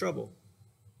so much trouble.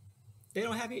 They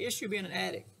don't have any issue being an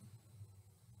addict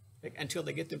until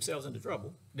they get themselves into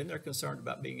trouble. Then they're concerned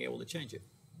about being able to change it.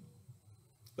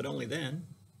 But only then,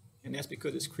 and that's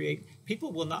because it's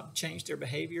people will not change their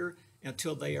behavior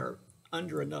until they are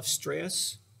under enough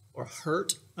stress or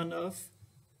hurt enough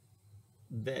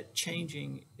that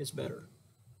changing is better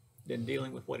than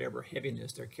dealing with whatever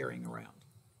heaviness they're carrying around.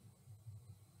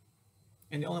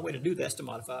 And the only way to do that is to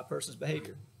modify a person's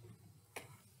behavior.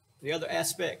 The other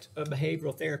aspect of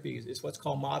behavioral therapies is what's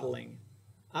called modeling.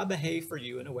 I behave for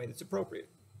you in a way that's appropriate.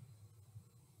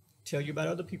 Tell you about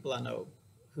other people I know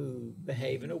who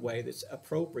behave in a way that's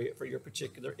appropriate for your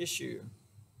particular issue.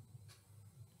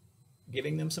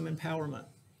 Giving them some empowerment.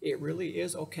 It really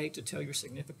is okay to tell your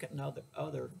significant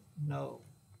other no.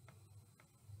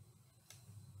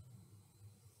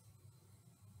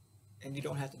 And you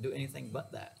don't have to do anything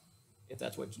but that if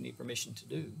that's what you need permission to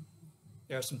do.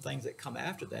 There are some things that come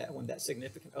after that when that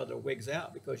significant other wigs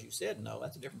out because you said no.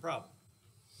 That's a different problem.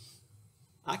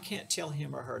 I can't tell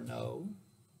him or her no.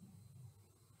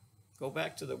 Go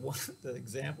back to the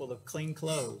example of clean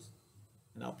clothes,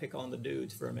 and I'll pick on the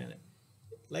dudes for a minute.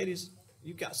 Ladies,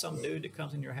 you've got some dude that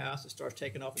comes in your house and starts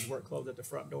taking off his work clothes at the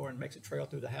front door and makes a trail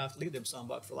through the house. Leave them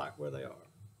somebody for like where they are.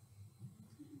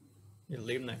 You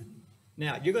leave them there.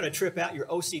 Now, you're going to trip out. Your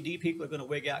OCD people are going to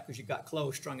wig out because you've got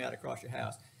clothes strung out across your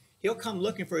house. He'll come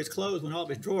looking for his clothes when all of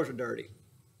his drawers are dirty,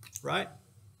 right?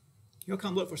 He'll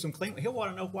come look for some clean. He'll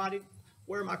want to know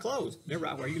where are my clothes? They're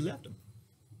right where you left them.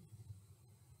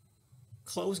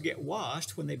 Clothes get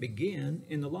washed when they begin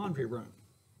in the laundry room.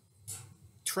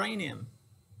 Train him.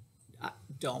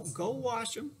 Don't go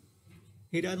wash them.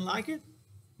 He doesn't like it.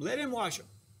 Let him wash them.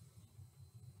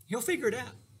 He'll figure it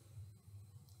out.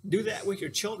 Do that with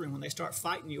your children when they start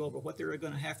fighting you over what they're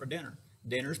going to have for dinner.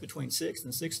 Dinner's between 6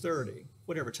 and 6:30,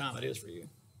 whatever time it is for you.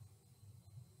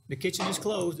 The kitchen is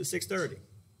closed at 6:30.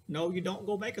 No, you don't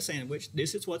go make a sandwich.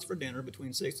 This is what's for dinner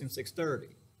between 6 and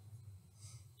 6:30.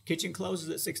 Kitchen closes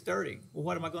at 6:30. Well,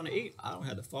 what am I going to eat? I don't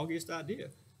have the foggiest idea.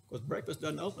 because breakfast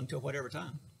doesn't open until whatever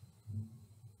time.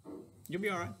 You'll be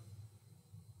all right.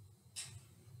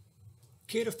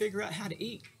 Kid will figure out how to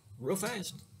eat real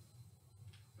fast.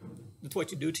 That's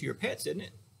what you do to your pets, isn't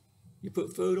it? You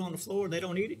put food on the floor, they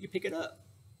don't eat it, you pick it up.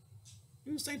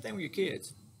 Do the same thing with your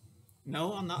kids.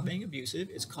 No, I'm not being abusive.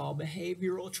 It's called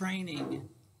behavioral training.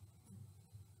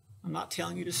 I'm not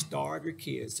telling you to starve your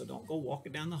kids, so don't go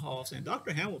walking down the hall saying,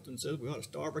 Dr. Hamilton says we ought to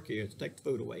starve our kids, take the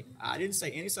food away. I didn't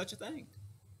say any such a thing.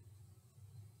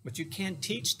 But you can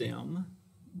teach them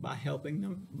by helping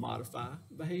them modify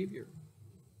behavior.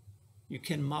 You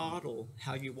can model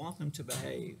how you want them to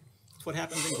behave. It's what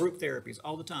happens in group therapies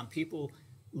all the time. People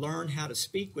learn how to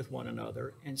speak with one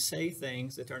another and say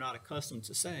things that they're not accustomed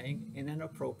to saying in an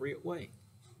appropriate way.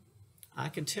 I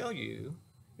can tell you,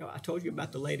 I told you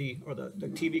about the lady or the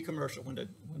TV commercial when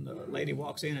the lady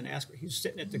walks in and asks her, he's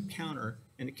sitting at the counter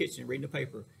in the kitchen reading the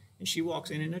paper, and she walks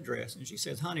in a dress and she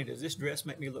says, honey, does this dress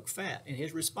make me look fat? And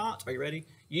his response, are you ready?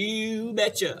 You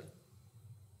betcha.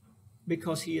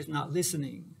 Because he is not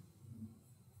listening.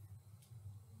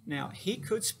 Now, he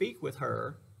could speak with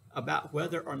her about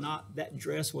whether or not that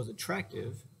dress was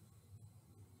attractive.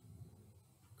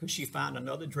 Could she find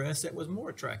another dress that was more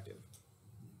attractive?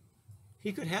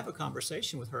 He could have a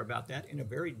conversation with her about that in a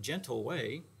very gentle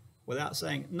way without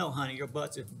saying, no, honey, your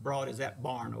butt's as broad as that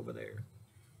barn over there,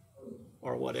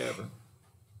 or whatever.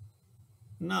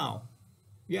 No.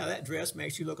 Yeah, that dress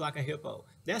makes you look like a hippo.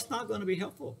 That's not going to be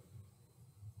helpful.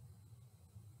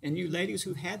 And you ladies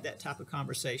who had that type of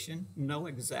conversation know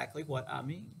exactly what I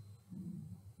mean.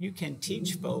 You can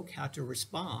teach folk how to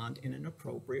respond in an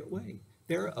appropriate way.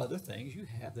 There are other things you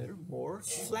have that are more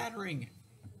flattering.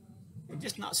 And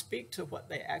just not speak to what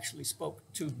they actually spoke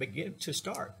to begin to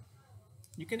start.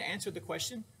 You can answer the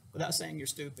question without saying you're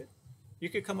stupid. You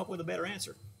could come up with a better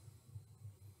answer.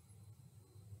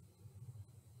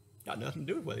 Got nothing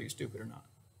to do with whether you're stupid or not.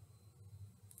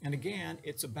 And again,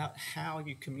 it's about how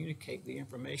you communicate the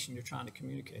information you're trying to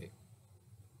communicate.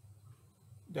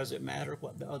 Does it matter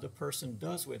what the other person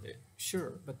does with it?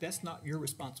 Sure, but that's not your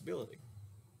responsibility.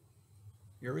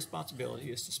 Your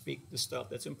responsibility is to speak the stuff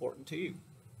that's important to you.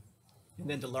 And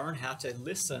then to learn how to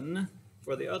listen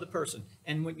for the other person.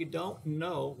 And when you don't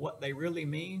know what they really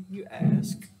mean, you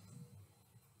ask.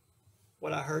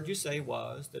 What I heard you say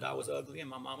was that I was ugly and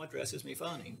my mama dresses me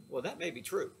funny. Well, that may be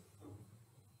true.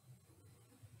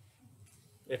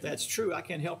 If that's true, I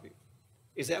can't help you.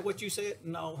 Is that what you said?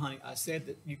 No, honey, I said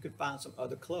that you could find some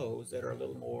other clothes that are a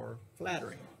little more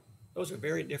flattering. Those are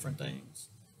very different things.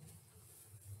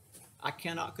 I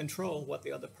cannot control what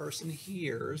the other person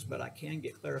hears, but I can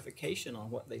get clarification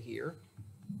on what they hear.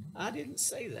 I didn't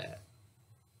say that.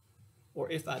 Or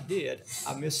if I did,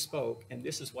 I misspoke, and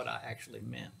this is what I actually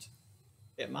meant.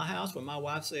 At my house, when my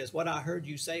wife says, what I heard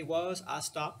you say was, I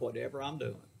stop whatever I'm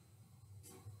doing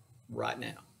right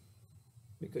now,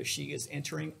 because she is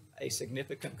entering a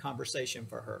significant conversation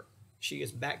for her. She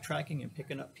is backtracking and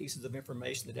picking up pieces of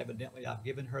information that evidently I've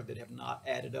given her that have not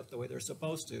added up the way they're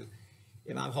supposed to.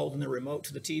 If I'm holding the remote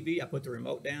to the TV, I put the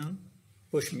remote down,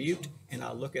 push mute, and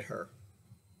I look at her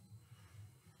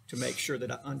to make sure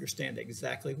that I understand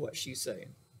exactly what she's saying.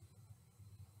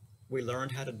 We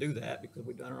learned how to do that because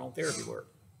we've done our own therapy work.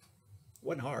 It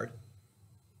wasn't hard.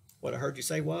 What I heard you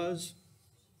say was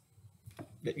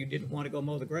that you didn't want to go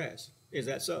mow the grass. Is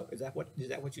that so? Is that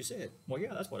what you said? Well,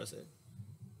 yeah, that's what I said.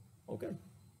 Okay.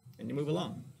 And you move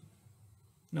along.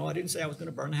 No, I didn't say I was going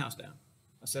to burn the house down.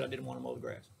 I said I didn't want to mow the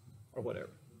grass or whatever.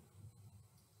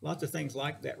 Lots of things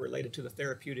like that related to the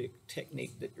therapeutic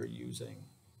technique that you're using.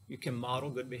 You can model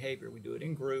good behavior. We do it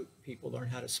in group. People learn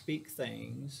how to speak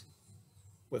things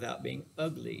without being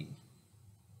ugly.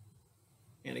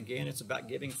 And again, it's about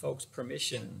giving folks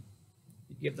permission.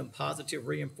 You give them positive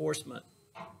reinforcement.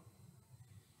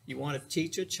 You want to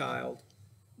teach a child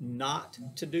not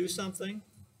to do something?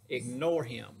 Ignore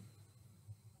him.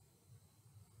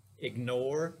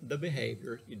 Ignore the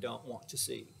behavior you don't want to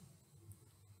see.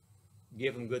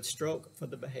 Give them good stroke for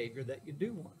the behavior that you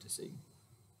do want to see.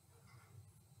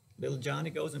 Little Johnny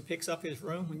goes and picks up his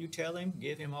room. When you tell him,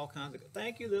 give him all kinds of,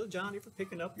 thank you, little Johnny, for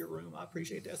picking up your room. I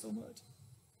appreciate that so much.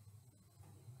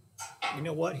 You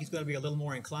know what? He's going to be a little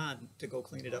more inclined to go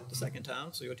clean it up the second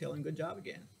time, so you'll tell him good job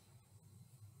again.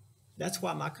 That's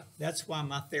why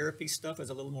my therapy stuff is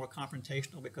a little more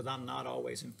confrontational, because I'm not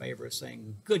always in favor of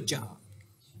saying good job.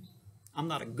 I'm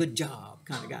not a good job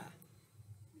kind of guy.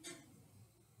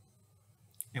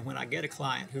 And when I get a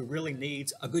client who really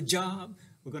needs a good job,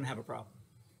 we're going to have a problem.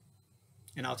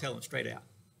 And I'll tell them straight out,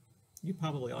 you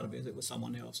probably ought to visit with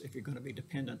someone else if you're going to be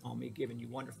dependent on me giving you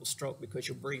wonderful stroke because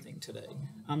you're breathing today.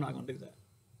 I'm not going to do that.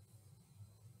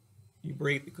 You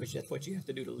breathe because that's what you have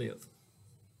to do to live.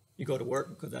 You go to work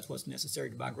because that's what's necessary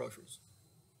to buy groceries.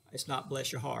 It's not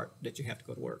bless your heart that you have to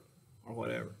go to work or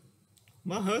whatever.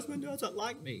 My husband doesn't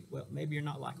like me. Well, maybe you're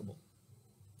not likable.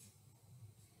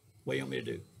 What do you want me to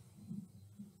do?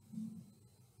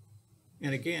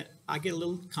 And again, I get a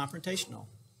little confrontational.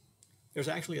 There's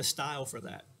actually a style for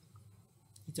that.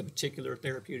 It's a particular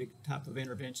therapeutic type of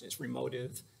intervention. It's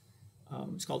remotive.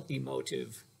 It's called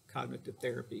emotive cognitive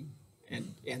therapy.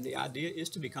 And the idea is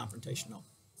to be confrontational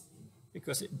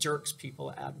because it jerks people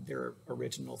out of their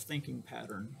original thinking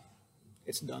pattern.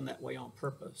 It's done that way on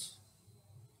purpose.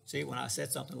 See, when I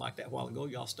said something like that a while ago,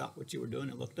 y'all stopped what you were doing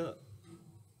and looked up.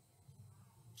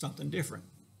 Something different.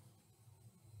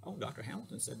 Oh, Dr.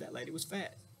 Hamilton said that lady was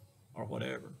fat or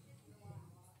whatever.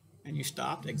 And you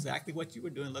stopped exactly what you were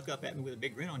doing, look up at me with a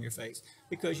big grin on your face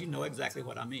because you know exactly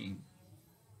what I mean.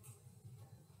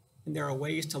 And there are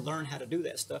ways to learn how to do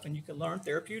that stuff, and you can learn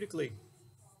therapeutically.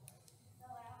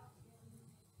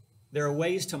 There are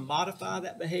ways to modify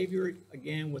that behavior,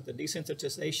 again, with the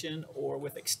desensitization or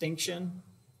with extinction.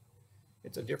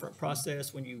 It's a different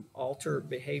process when you alter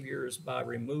behaviors by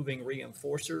removing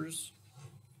reinforcers.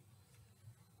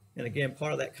 And again,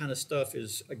 part of that kind of stuff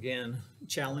is, again,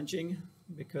 challenging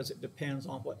because it depends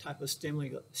on what type of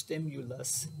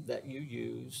stimulus that you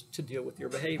use to deal with your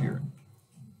behavior.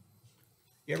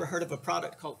 You ever heard of a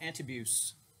product called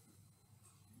Antabuse?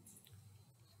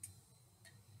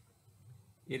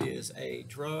 It is a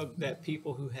drug that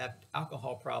people who have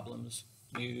alcohol problems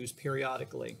use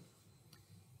periodically.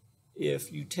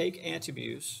 If you take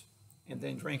Antabuse and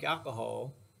then drink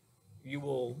alcohol, you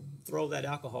will throw that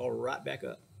alcohol right back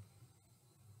up.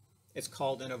 It's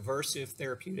called an aversive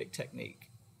therapeutic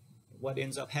technique. What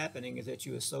ends up happening is that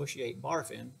you associate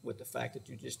barfing with the fact that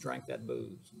you just drank that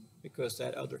booze because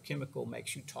that other chemical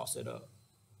makes you toss it up.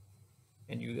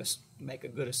 And you just make a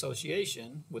good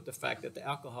association with the fact that the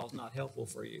alcohol is not helpful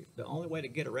for you. The only way to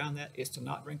get around that is to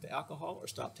not drink the alcohol or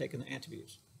stop taking the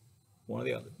Antabuse. One or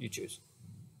the other, you choose.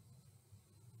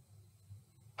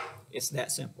 It's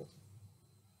that simple.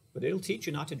 But it'll teach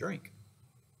you not to drink.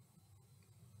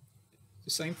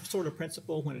 The same sort of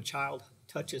principle when a child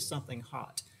touches something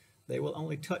hot. They will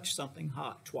only touch something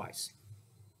hot twice.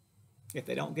 If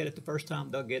they don't get it the first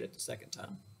time, they'll get it the second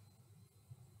time.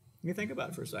 You think about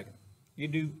it for a second. You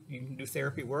can do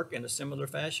therapy work in a similar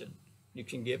fashion. You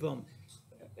can give them,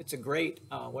 it's a great,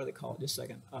 what do they call it? Just a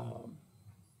second.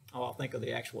 I'll think of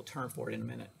the actual term for it in a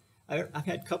minute. I've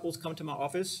had couples come to my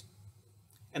office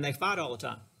and they fight all the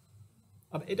time.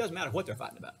 It doesn't matter what they're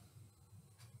fighting about.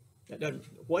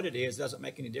 What it is doesn't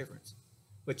make any difference.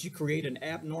 But you create an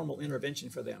abnormal intervention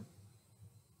for them.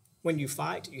 When you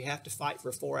fight, you have to fight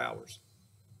for 4 hours.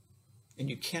 And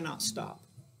you cannot stop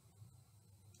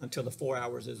until the 4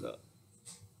 hours is up.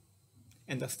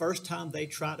 And the first time they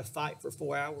try to fight for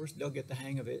 4 hours, they'll get the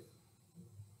hang of it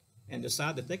and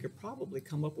decide that they could probably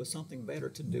come up with something better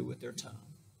to do with their time.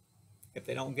 If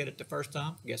they don't get it the first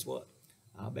time, guess what?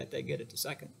 I'll bet they get it the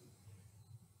second.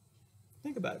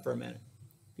 Think about it for a minute.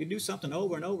 If you do something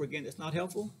over and over again that's not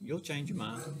helpful, you'll change your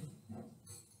mind.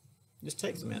 It just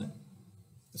takes a minute.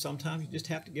 Sometimes you just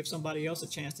have to give somebody else a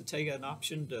chance to tell you an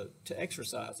option to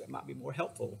exercise that might be more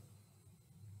helpful.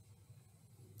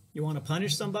 You want to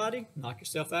punish somebody? Knock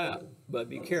yourself out, but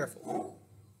be careful.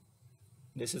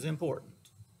 This is important.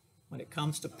 When it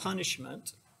comes to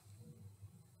punishment,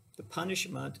 the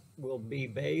punishment will be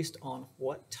based on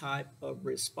what type of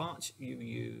response you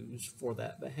use for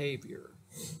that behavior.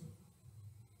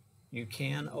 You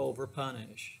can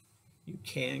overpunish. You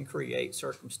can create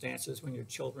circumstances when your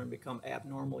children become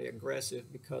abnormally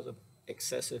aggressive because of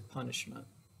excessive punishment.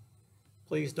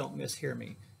 Please don't mishear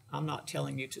me. I'm not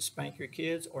telling you to spank your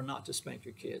kids or not to spank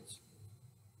your kids.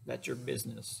 That's your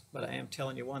business. But I am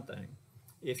telling you one thing.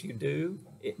 If you do,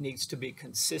 it needs to be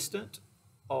consistent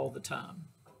all the time.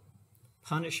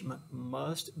 Punishment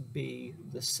must be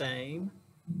the same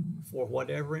for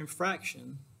whatever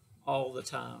infraction all the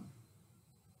time.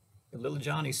 If little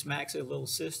Johnny smacks his little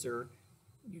sister,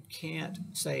 you can't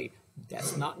say,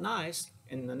 that's not nice,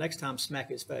 and the next time smack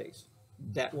his face.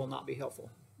 That will not be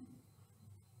helpful.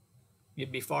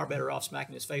 You'd be far better off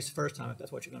smacking his face the first time if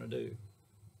that's what you're going to do.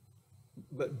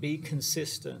 But be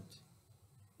consistent.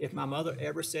 If my mother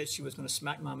ever said she was going to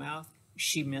smack my mouth,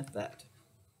 she meant that.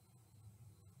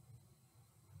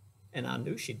 And I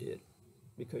knew she did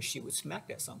because she would smack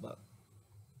that son of a.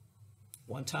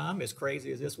 One time, as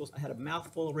crazy as this was, I had a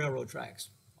mouthful of railroad tracks,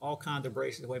 all kinds of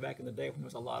braces way back in the day when there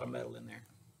was a lot of metal in there.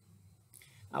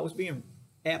 I was being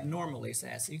abnormally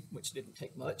sassy, which didn't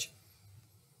take much.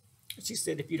 She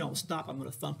said, if you don't stop, I'm going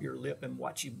to thump your lip and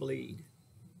watch you bleed.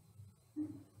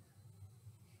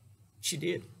 She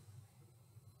did.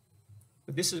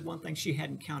 But this is one thing she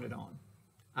hadn't counted on.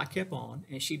 I kept on,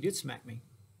 and she did smack me.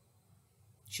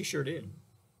 She sure did.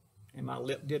 And my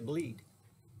lip did bleed.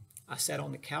 I sat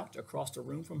on the couch across the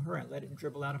room from her and let it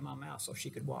dribble out of my mouth so she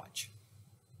could watch.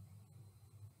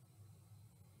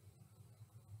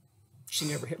 She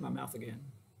never hit my mouth again.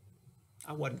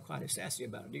 I wasn't quite as sassy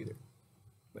about it either,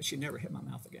 but she never hit my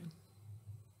mouth again.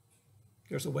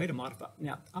 There's a way to modify.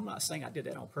 Now, I'm not saying I did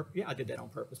that on purpose. Yeah, I did that on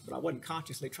purpose, but I wasn't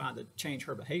consciously trying to change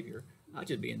her behavior. I was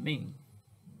just being mean.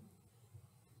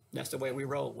 That's the way we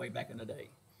rolled way back in the day.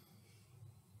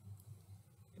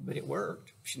 But it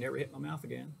worked. She never hit my mouth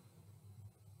again.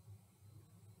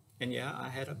 And yeah, I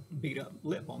had a beat up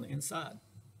lip on the inside.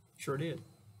 Sure did.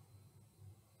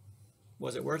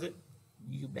 Was it worth it?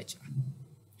 You betcha.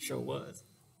 Sure was.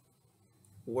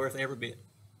 Worth every bit.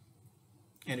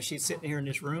 And if she's sitting here in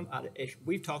this room,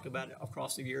 we've talked about it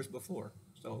across the years before.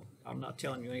 So I'm not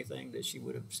telling you anything that she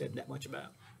would have said that much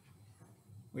about.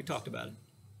 We talked about it.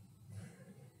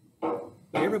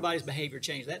 But everybody's behavior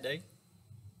changed that day.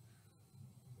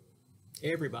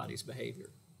 Everybody's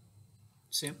behavior.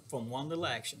 From one little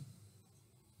action.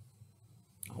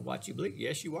 I'll watch you bleed.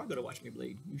 Yes, you are going to watch me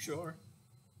bleed. You sure are.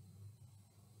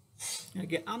 And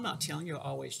again, I'm not telling you I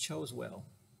always chose well.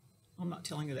 I'm not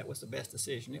telling you that was the best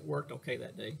decision. It worked okay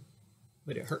that day,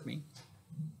 but it hurt me,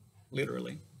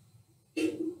 literally.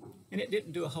 And it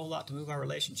didn't do a whole lot to move our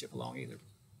relationship along either.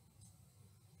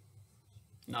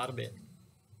 Not a bit.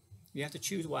 You have to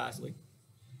choose wisely.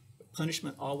 But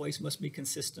punishment always must be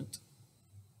consistent.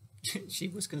 She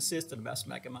was consistent about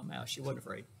smacking my mouth. She wasn't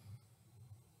afraid.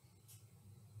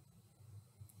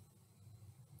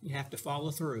 You have to follow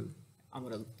through. I'm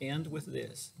going to end with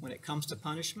this. When it comes to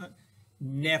punishment,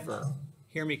 never,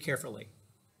 hear me carefully,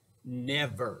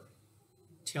 never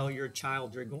tell your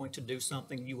child you're going to do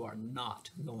something you are not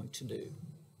going to do.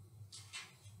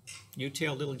 You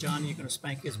tell little Johnny you're going to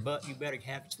spank his butt, you better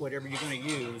have whatever you're going to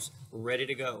use ready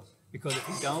to go. Because if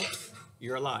you don't,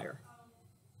 you're a liar.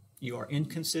 You are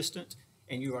inconsistent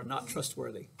and you are not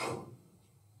trustworthy.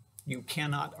 You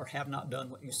cannot or have not done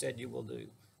what you said you will do.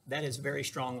 That is very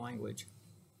strong language.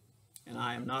 And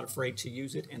I am not afraid to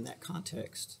use it in that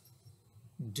context.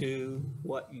 Do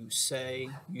what you say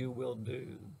you will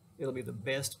do. It'll be the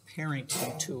best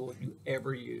parenting tool you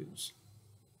ever use.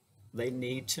 They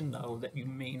need to know that you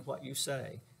mean what you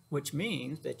say, which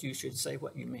means that you should say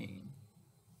what you mean,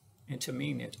 and to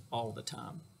mean it all the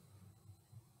time.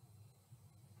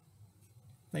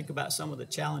 Think about some of the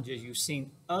challenges you've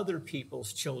seen other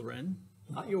people's children,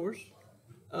 not yours,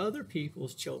 other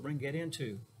people's children get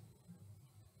into.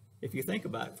 If you think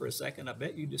about it for a second, I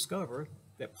bet you discover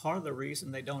that part of the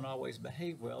reason they don't always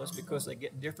behave well is because they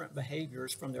get different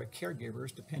behaviors from their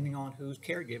caregivers depending on who's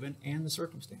caregiving and the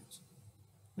circumstance.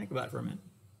 Think about it for a minute.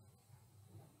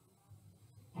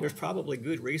 There's probably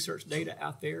good research data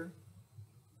out there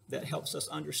that helps us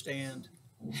understand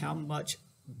how much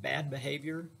bad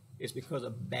behavior is because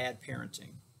of bad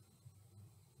parenting.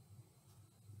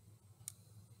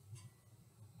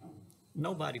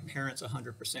 Nobody parents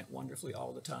 100% wonderfully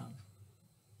all the time.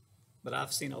 But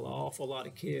I've seen an awful lot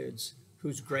of kids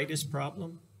whose greatest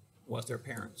problem was their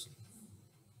parents.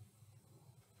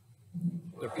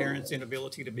 Their parents'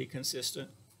 inability to be consistent,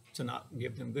 to not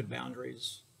give them good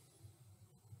boundaries,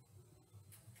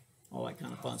 all that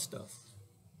kind of fun stuff.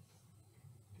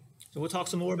 So we'll talk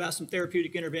some more about some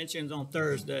therapeutic interventions on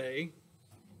Thursday.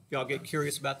 If y'all get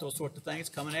curious about those sorts of things,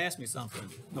 come and ask me something.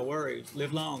 No worries.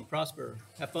 Live long, prosper,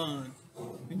 have fun,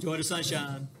 enjoy the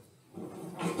sunshine.